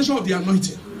representation of the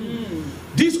anointing.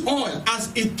 This oil, as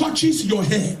it touches your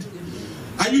head,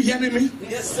 are you hearing me?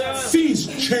 Yes, sir. Things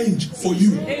change for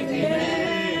you.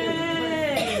 Amen.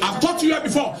 I've taught you here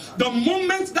before. The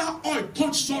moment that oil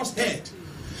touched Saul's head,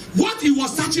 what he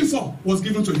was searching for was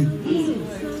given to him.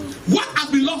 What has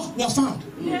been lost was found.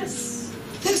 Yes.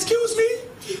 Excuse me?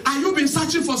 Are you been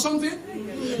searching for something?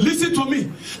 Listen to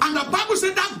me. And the Bible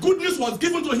said that good news was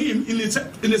given to him in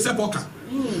a sepulchre.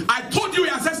 I told you,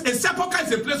 it says a sepulchre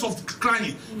is a place of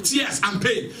crying, tears, and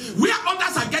pain. Where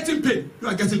others are getting pain, you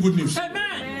are getting good news.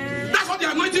 Amen. That's what the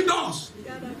anointing does.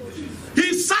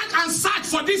 He searched and searched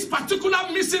for this particular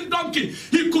missing donkey.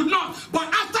 He could not.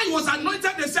 But after he was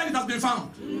anointed, they said it has been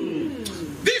found.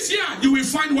 This year, you will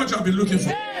find what you have been looking for.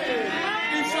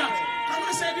 In fact, can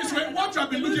I say it this way? what you have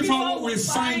been looking for will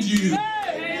find you.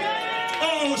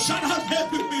 Oh, shout out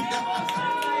hallelujah.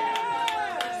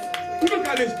 Look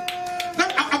at this.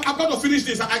 I'm going to finish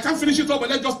this. I can't finish it up, but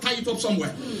let's just tie it up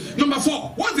somewhere. Number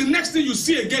 4. What's the next thing you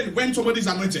see again when somebody is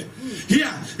anointed?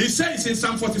 Here, it says in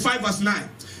Psalm 45 verse 9,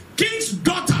 King's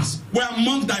daughters were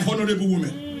among thy honorable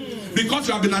women, because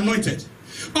you have been anointed.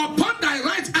 Upon thy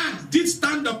right hand did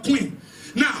stand the queen.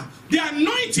 Now, the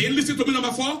anointing, listen to me,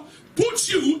 number 4,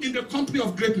 puts you in the company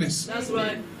of greatness. That's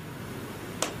right.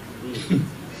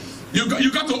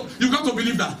 You got to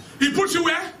believe that. He puts you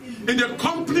where? In the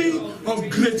company of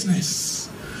greatness.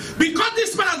 Because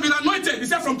this man has been anointed, he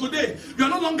said from today, you are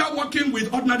no longer working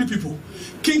with ordinary people.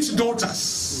 King's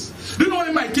daughters. Do you know what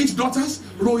I mean by king's daughters?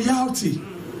 Royalty.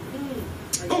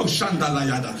 Oh,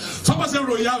 Shandalayada. Someone say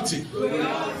royalty.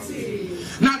 Royalty.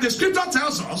 Now the scripture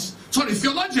tells us,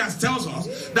 theologians tells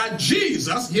us that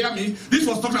Jesus, hear me, this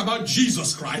was talking about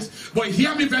Jesus Christ, but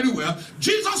hear me very well,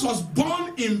 Jesus was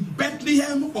born in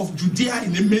Bethlehem of Judea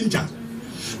in a manger.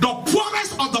 The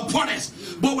poorest of the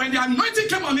poorest. But when the anointing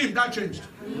came on him, that changed.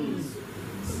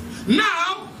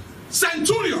 Now,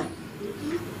 centurion,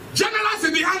 generals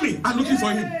in the army are looking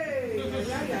for him.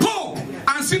 Pope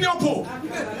and senior pope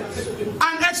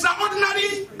and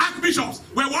extraordinary archbishops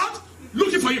were what?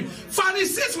 Looking for him.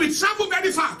 Pharisees will travel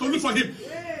very far to look for him.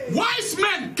 Wise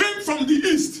men came from the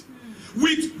east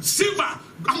with silver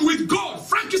and with gold,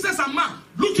 frankincense and myrrh,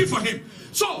 looking for him.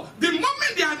 So the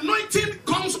moment the anointing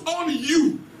comes on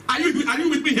you, are you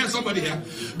with me here, somebody here?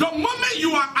 The moment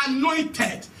you are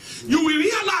anointed, you will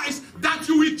realize that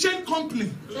you will change company.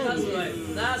 That's right.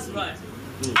 That's right.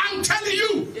 I'm telling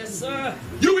you. Yes, sir.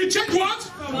 You will change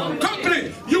what?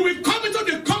 Company. You will come into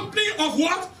the company of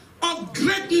what? Of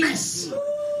greatness.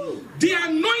 The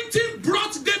anointing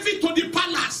brought David to the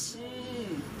palace.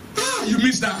 Ah, you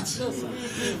missed that.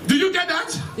 Do you get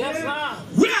that? Yes,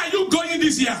 sir. Where are you going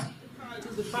this year?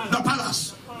 The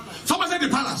palace. Someone said the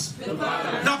palace. The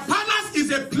palace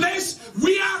is a place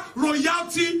where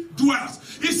royalty dwells.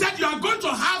 He said you are going to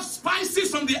have spices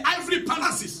from the ivory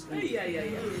palaces.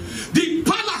 The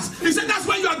palace. He said that's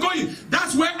where you are going.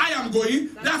 That's where I am going.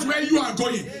 That's where you are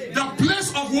going. The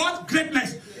place of what?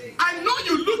 Greatness. I know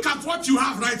you look at what you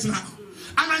have right now.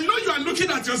 And I know you are looking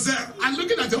at yourself and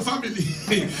looking at your family.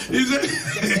 He said,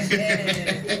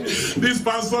 this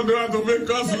pastor knows how to make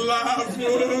us laugh.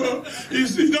 Oh. He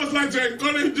just like to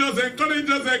encourage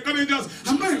us.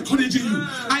 I'm not encouraging you.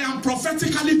 I am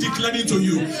prophetically declaring to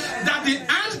you that the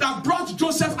hand that brought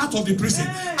Joseph out of the prison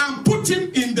and put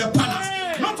him in the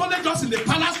palace, not only just in the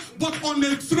palace, but on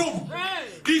a throne,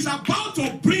 is about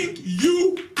to bring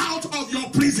you out of your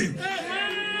prison.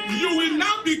 You will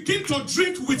now begin to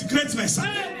drink with greatness,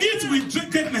 eat with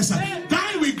greatness,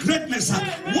 die with greatness,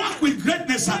 walk with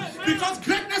greatness, because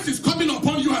greatness is coming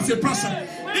upon you as a person.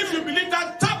 If you believe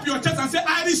that, tap your chest and say,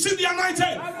 I receive the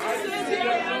anointing.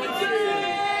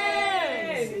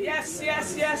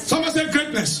 Yes. Someone say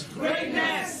greatness.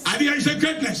 I think I say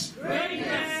greatness.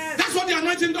 That's what the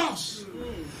anointing does.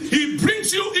 He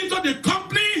brings you into the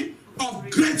company of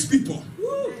great people.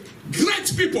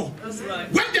 Great people. That's right.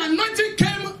 When the anointing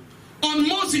came on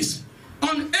Moses,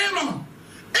 on Aaron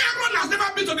has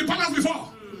never been to the palace before.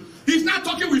 He's not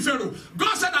talking with Pharaoh.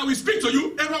 God said, I will speak to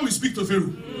you. Aaron will speak to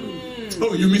Pharaoh.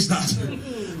 Oh, you missed that.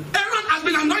 Aaron has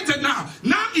been anointed now.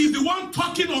 Now he's the one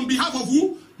talking on behalf of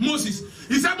who? Moses.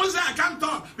 He said, Moses, I can't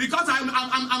talk because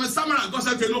I'm a samurai. God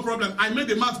said, okay, no problem. I made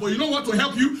the mouth, but you know what? To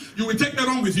help you, you will take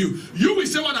Aaron with you. You will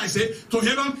say what I say to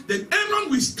Aaron. Then Aaron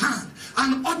will stand.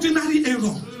 An ordinary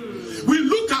Aaron. We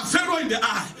look at Pharaoh in the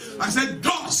eye. I said,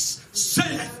 thus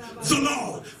saith the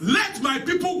Lord, let my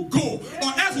people go,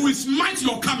 or else we will smite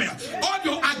your camel, all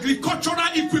your agricultural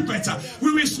equipment.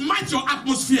 We will smite your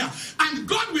atmosphere. And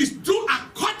God will do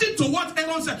according to what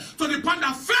Aaron said. To the point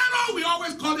that Pharaoh will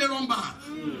always call Aaron back.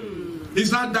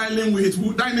 He's not dining with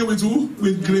who? Dining with who?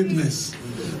 With greatness.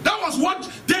 That was what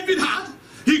David had.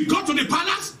 He got to the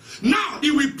palace. Now he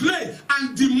will play,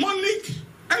 and demonic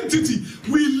entity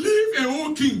will leave a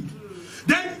whole king.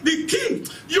 Then the king,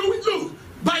 you will look,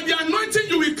 by the anointing,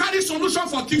 you will carry solution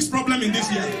for king's problem in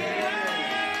this year.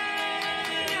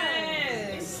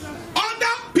 Yes.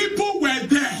 Other people were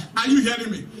there. Are you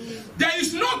hearing me? There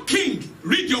is no king.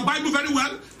 Read your Bible very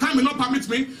well. Time will not permit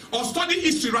me. Or study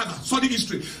history rather. Study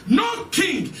history. No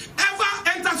king ever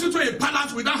enters into a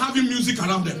palace without having music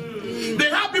around them. They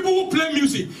have people who play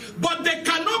music, but they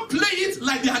cannot play it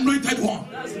like the anointed one.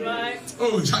 That's right.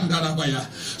 Oh, Chandarabaya.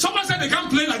 Someone said they can't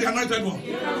play like the anointed one.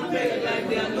 You can't play like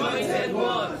the anointed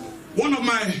one. One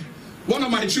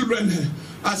of my children,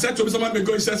 I said to me someone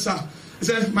ago, he said, sir, he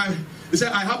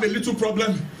said, I have a little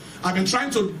problem. I've been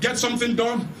trying to get something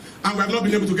done, and we have not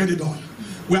been able to get it done.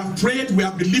 We have prayed, we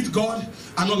have believed God,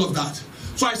 and all of that.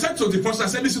 So I said to the pastor, I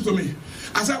said, listen to me.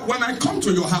 I said, when I come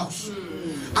to your house,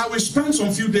 I will spend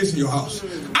some few days in your house.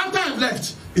 After I've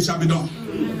left, it shall be done.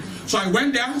 So I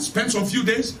went there, spent some few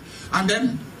days, and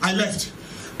then I left.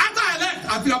 After I left,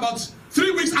 I think about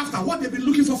 3 weeks after, what they've been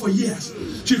looking for years,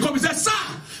 she called me and said, sir,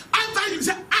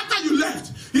 after you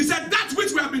left, he said, that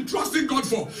which we have been trusting God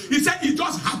for, he said, it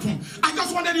just happened. I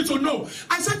just wanted you to know.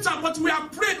 I said, sir, but we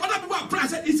have prayed. Other people have prayed. I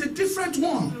said, it's a different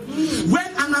one. When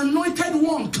an anointed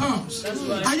one comes,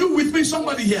 right. Are you with me,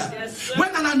 somebody here? Yes,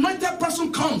 when an anointed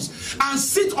person comes and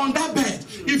sits on that bed,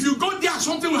 if you go there,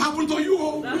 something will happen to you.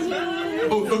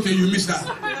 Oh, okay, you missed that.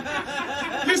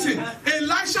 Listen,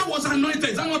 Elisha was anointed.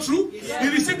 Is that not true? Yes. He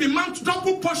received the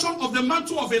double portion of the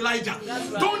mantle of Elijah.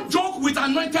 Right. Don't joke with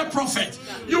anointed prophet.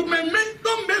 You may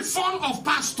don't make fun of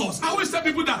pastors. I always tell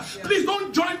people that, please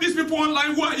don't join these people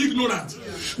online who are ignorant,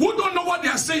 who don't know what they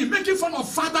are saying, making fun of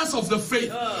fathers of the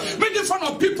faith, making fun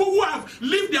of people who have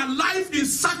lived their life in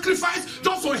sacrifice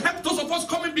just to help those of us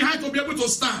coming behind to be able to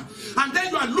stand. And then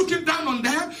you are looking down on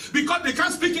them because they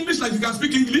can't speak English like you can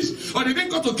speak English, or they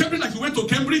didn't go to Cambridge like you went to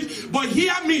Cambridge. But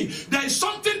hear me, there is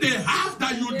something they have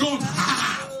that you don't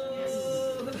have.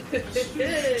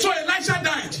 So Elisha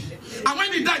died, and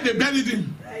when he died, they buried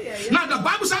him. Now the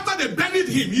Bible says after they buried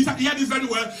him, he heard this very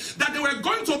well, that they were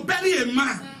going to bury a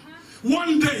man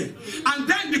one day, and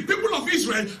then the people of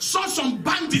Israel saw some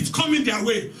bandits coming their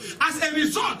way. As a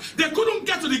result, they couldn't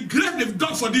get to the grave they've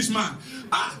dug for this man.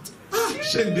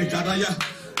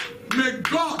 May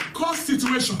God cause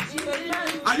situations,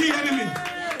 are you hearing me,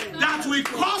 that will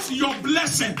cause your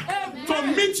blessing to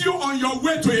meet you on your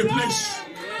way to a place.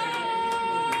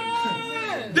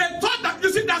 They thought that, you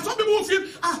see, there are some people who feel,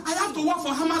 I have to work for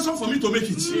Amazon for me to make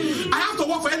it. I have to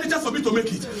work for NHS for me to make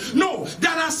it. No,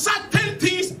 there are certain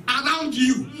things around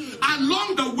you,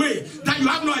 along the way, that you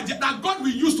have no idea, that God will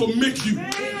use to make you.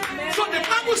 So the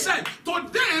Bible said, to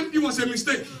them, it was a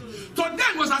mistake. To them,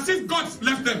 it was as if God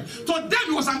left them. To them,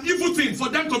 it was an evil thing for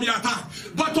them to be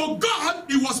attacked. But to God,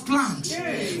 it was planned.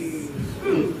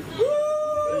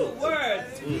 Word.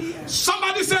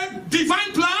 Somebody said,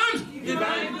 divine plan.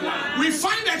 Divine plan. We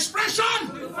find expression.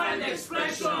 We find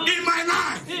expression in my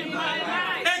life. In my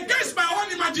life. Against my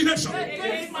own imagination.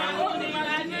 Against my own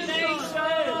imagination.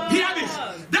 Hear this.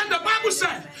 Then the Bible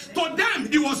said, to them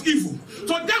it was evil.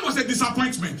 To them was a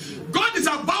disappointment. God is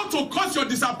about to cause your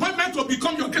disappointment to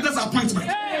become your greatest appointment.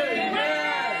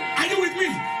 Amen. Are you with me?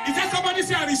 Is there somebody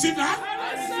say I receive that?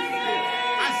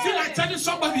 I feel like telling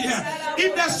somebody here,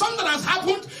 if there's something that has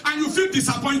happened and you feel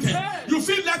disappointed, you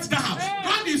feel let down,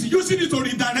 God is using it to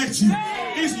redirect you.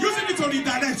 He's using it to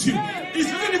redirect you. He's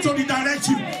using it to redirect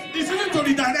you. He's using it to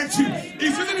redirect you.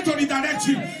 He's using it to redirect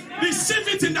you. Receive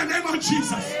it in the name of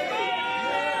Jesus.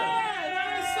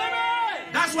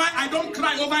 That's why I don't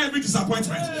cry over every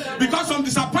disappointment, because some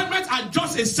disappointments are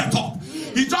just a setup.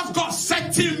 It's just God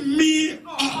setting me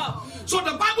up. So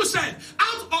the Bible said,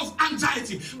 out of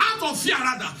anxiety, out of fear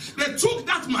rather, they took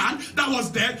that man that was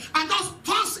dead and just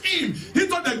tossed him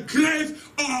into the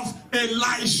grave of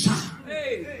Elisha.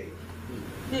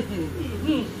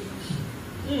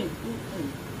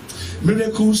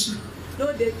 Miracles.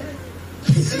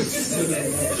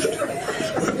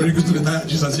 Miracles to the time,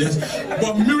 Jesus, yes.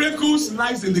 But miracles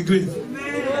lies in the grave.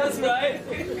 That's right.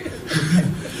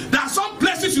 There are some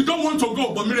places you don't want to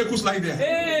go, but miracles lie there.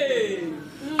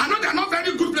 I know they are not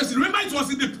very good places. Remember, it was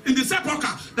in the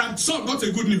sepulchre that Saul got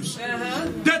a good news.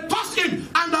 They tossed him,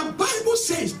 and the Bible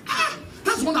says,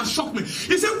 that's one that shocked me.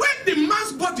 He said, when the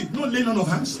man's body, no laying on of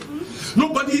hands,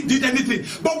 nobody did anything.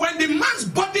 But when the man's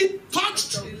body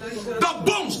touched the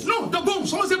bones,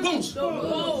 someone said bones.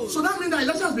 So that means that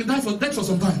Elijah has been dead for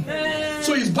some time.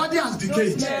 So his body has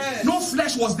decayed. No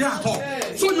flesh was there at all.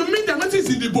 So you mean that nothing is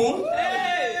in the bone?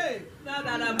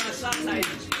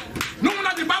 No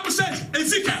wonder the Bible says,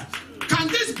 Ezekiel, can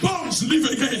these bones live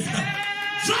again?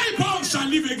 Dry bones shall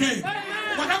live again.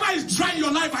 Whatever is dry in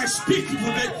your life, I speak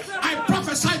today. I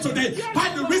prophesy today. By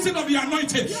the reason of the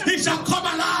anointing, it shall come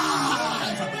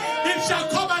alive. It shall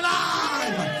come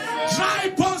alive. Dry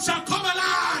bones shall come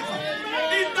alive.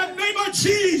 In the name of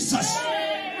Jesus.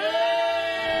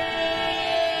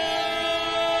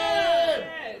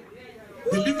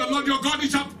 Believe the Lord your God, he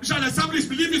shall establish.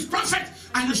 Believe his prophet,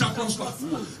 and you shall prosper.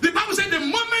 The Bible said the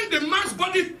moment the man's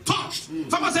body touched,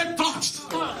 someone said touched,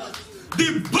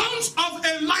 the bones of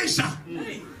Elisha.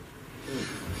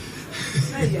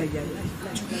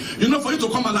 You know, for you to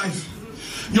come alive,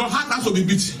 your heart has to be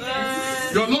beating.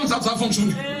 Your lungs have to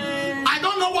function. I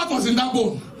don't know what was in that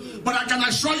bone, but I can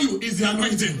assure you it's the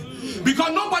anointing.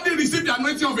 Because nobody received the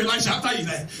anointing of Elijah after he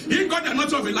died. He got the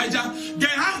anointing of Elijah.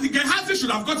 Gehazi should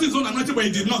have got his own anointing, but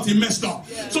he did not. He messed up.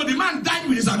 So the man died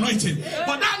with his anointing.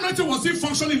 But that anointing was still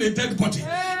functioning in a dead body.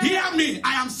 Hear me.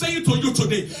 I am saying to you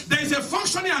today, there is a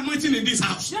functioning anointing in this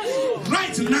house.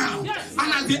 Right now.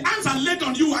 And as the hands are laid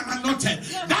on you and anointed,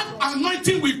 that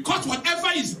anointing will cause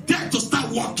whatever is dead to start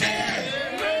working.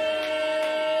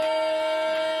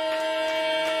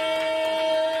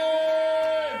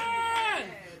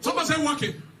 Somebody say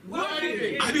working.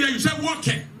 Working. I didn't hear you say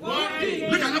working. Working.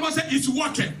 Look at somebody say it's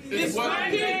working. It's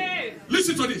working.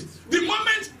 Listen to this. The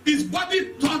moment his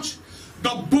body touched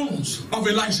the bones of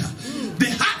Elijah, the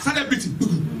heart started beating.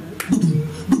 Boom, boom,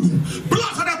 boom, boom.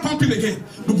 Blood started pumping again.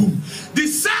 Boom, boom. The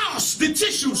cells, the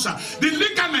tissues, the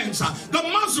ligaments, the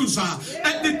muscles,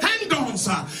 the tendons,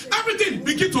 everything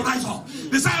began to rise up.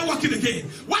 They started working again.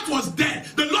 What was there?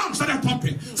 The lungs started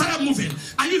pumping, started moving.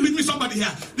 Are you with me, somebody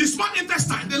here? The small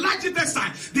intestine, the large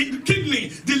intestine, the kidney,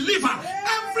 the liver,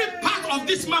 every part of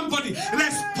this man's body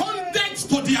responded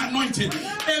to the anointing.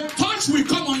 A touch will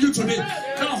come on you today.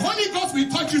 The Holy Ghost will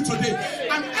touch you today.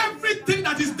 And everything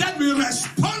that is dead will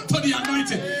respond to the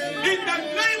anointing. In the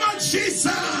name of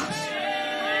Jesus.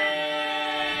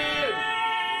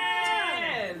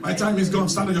 My time is gone.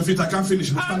 Stand on your feet. I can't finish.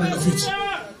 Stand on your feet.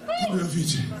 Stand on your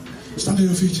feet. Stand on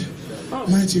your feet.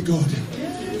 Mighty God.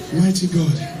 Mighty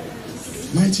God.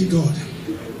 Mighty God.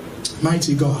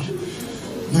 Mighty God.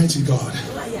 Mighty God.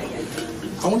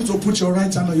 I want you to put your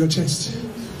right hand on your chest.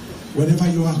 Wherever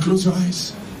you are, close your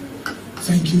eyes.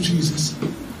 Thank you, Jesus.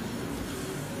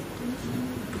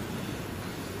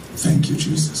 Thank you,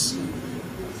 Jesus.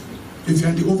 If you're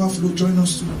in the overflow, join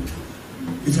us too.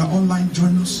 If you're online,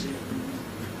 join us.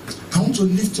 I want to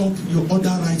lift up your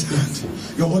other right hand,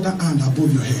 your other hand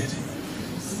above your head.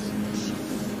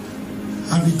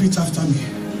 And repeat after me.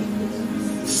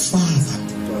 Father,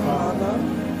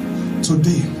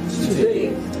 today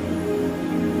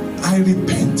I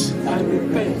repent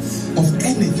of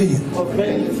anything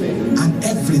and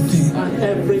everything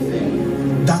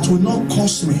that will not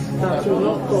cause me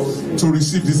to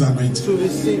receive this anointing.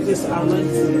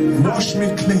 Wash me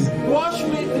clean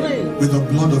with the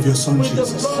blood of your Son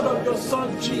Jesus.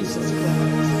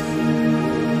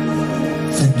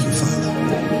 Thank you, Father.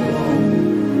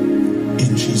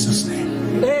 In Jesus'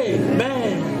 name.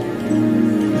 Amen.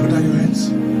 Put down your hands.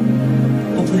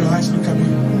 Open your eyes. Look at me.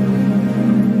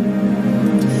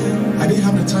 I didn't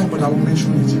have the time, but I will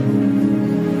mention it.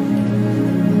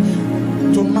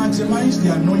 To maximize the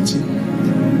anointing,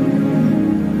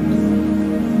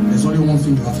 there's only one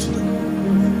thing you have to do,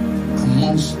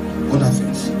 amongst other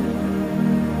things.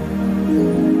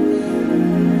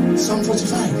 Psalm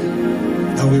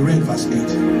 45, that we read verse 8.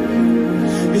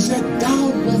 He said,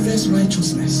 thou lovest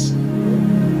righteousness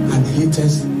and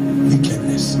hatest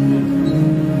wickedness.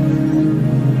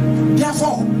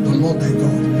 Therefore, the Lord thy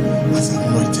God has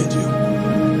anointed you.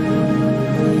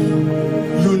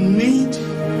 You need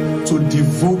to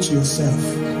devote yourself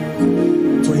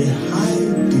to a high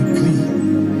degree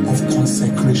of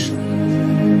consecration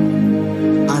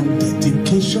and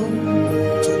dedication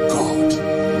to God.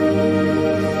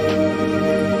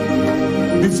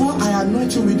 Before I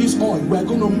anoint you with this oil, we are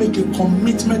going to make a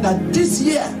commitment that this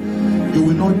year you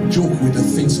will not joke with the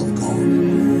things of God.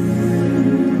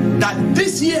 That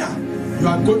this year you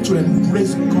are going to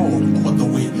embrace God all the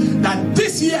way. That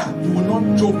this year you will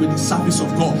not joke with the service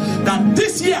of God. That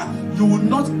this year you will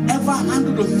not ever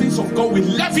handle the things of God with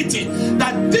levity.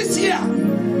 That this year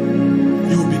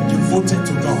you will be devoted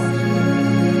to God.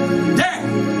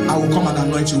 Then I will come and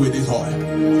anoint you with this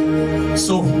oil.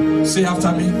 So say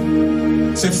after me.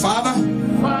 Say, Father,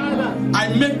 I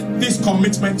make this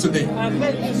commitment today.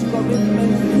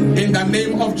 In the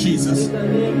name of Jesus.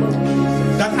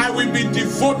 That I will be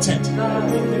devoted.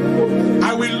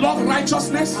 I will love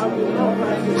righteousness.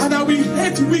 And I will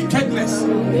hate wickedness.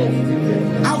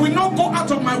 I will not go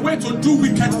out of my way to do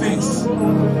wicked things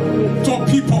to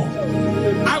people.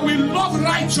 I will love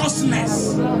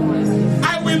righteousness.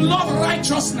 I will love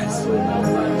righteousness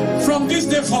from this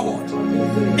day forward.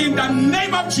 In the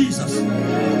name of Jesus.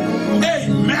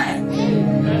 Amen.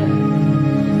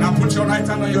 Now put your right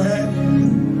hand on your head.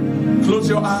 Close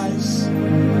your eyes.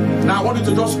 Now I want you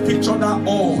to just picture that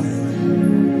oil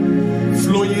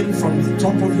flowing from the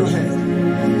top of your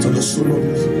head to the sole of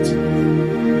your feet.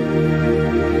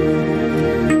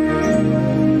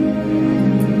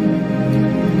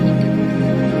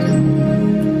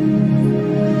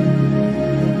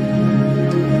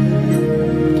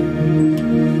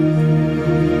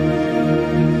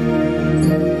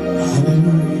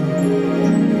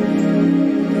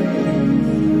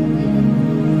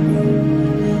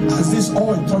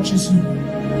 touches you,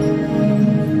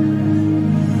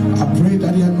 I pray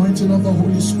that the anointing of the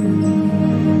Holy Spirit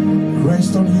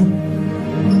rest on you.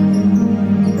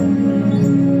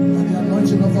 That the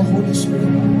anointing of the Holy Spirit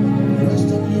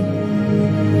rest on you.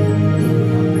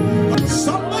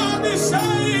 Somebody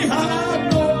say,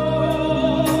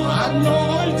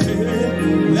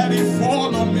 anointing, let it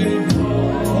fall on me.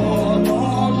 Fall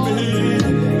on me.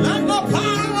 Let the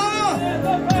power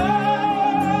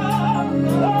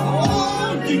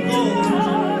of the Ghost,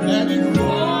 let it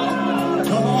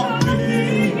fall on me.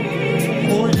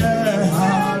 Oh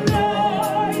yeah,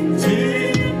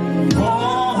 anointing,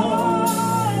 fall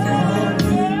on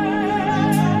me.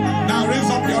 Now raise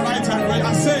up your right hand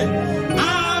and say,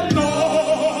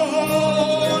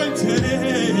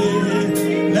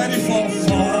 let it fall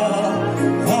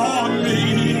on me.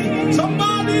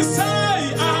 Somebody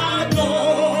say, anointing.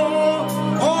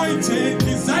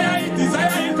 Desire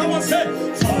it, come on, say,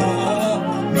 fall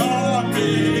on me.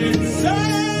 Say,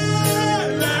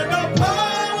 let the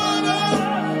power of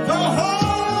the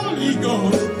Holy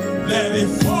Ghost, let it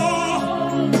fall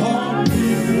on me.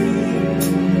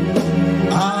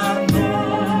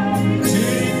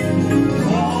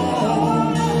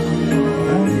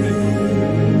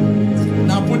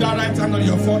 Put that right hand on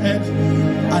your forehead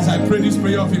as I pray this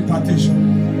prayer of impartation.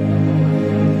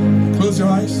 Close your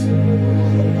eyes.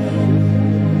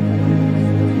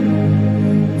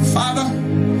 Father,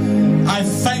 I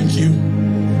thank you,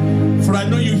 for I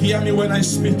know you hear me when I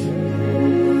speak.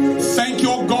 Thank you,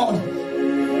 oh God,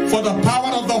 for the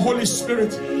power of the Holy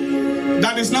Spirit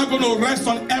that is now going to rest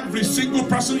on every single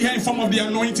person here in form of the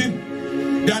anointing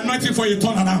for a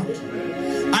turnaround.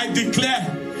 I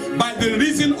declare, by the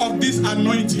reason of this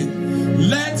anointing,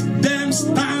 let them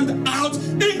stand out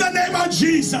in the name of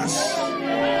Jesus.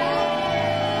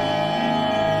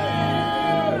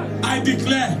 I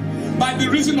declare, by the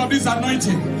reason of this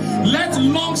anointing, let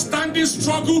long-standing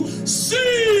struggle cease.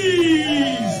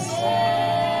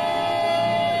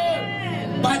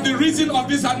 By the reason of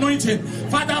this anointing,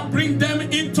 Father, bring them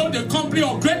into the company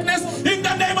of greatness in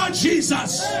the name of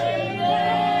Jesus.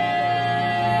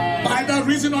 By the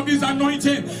reason of this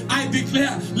anointing, I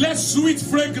declare, let sweet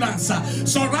fragrance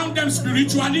surround them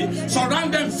spiritually,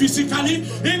 surround them physically,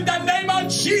 in the name of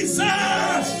Jesus.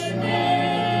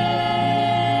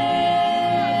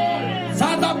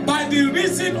 Father, by the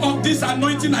reason of this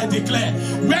anointing, I declare,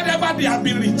 wherever they have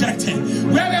been rejected,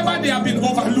 wherever they have been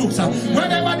overlooked,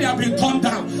 wherever they have been turned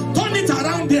down, turn it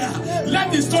around there.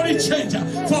 Let the story change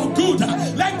for good.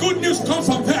 Let good news come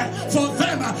from there for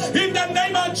them in the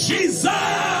name of Jesus.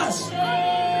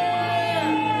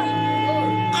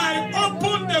 I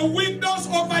open the windows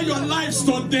over your lives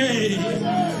today,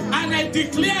 and I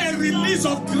declare a release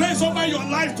of grace over your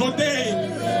life today.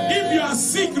 If you are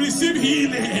sick, receive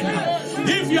healing.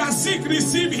 If you are sick,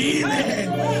 receive healing.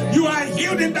 You are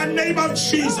healed in the name of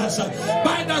Jesus,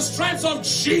 by the stripes of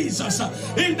Jesus,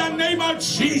 in the name of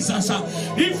Jesus.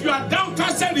 If you are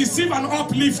downcast, receive an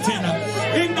uplifting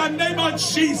in the name of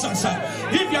Jesus.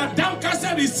 If you are downcast,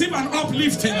 receive an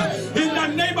uplifting in the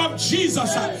name of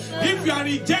Jesus. If you are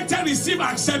rejected, receive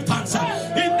acceptance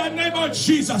in the name of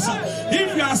Jesus.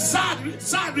 If you are sad,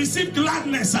 receive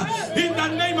gladness in the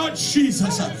name of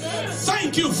Jesus.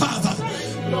 Thank you, Father.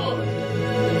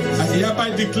 I hereby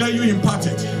declare you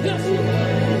imparted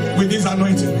with this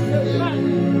anointing,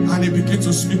 and it begins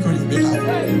to speak on your behalf.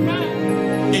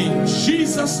 In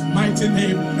Jesus' mighty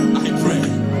name, I pray.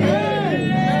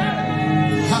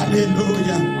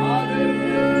 Hallelujah.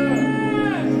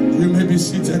 You may be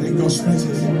seated in God's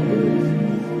presence.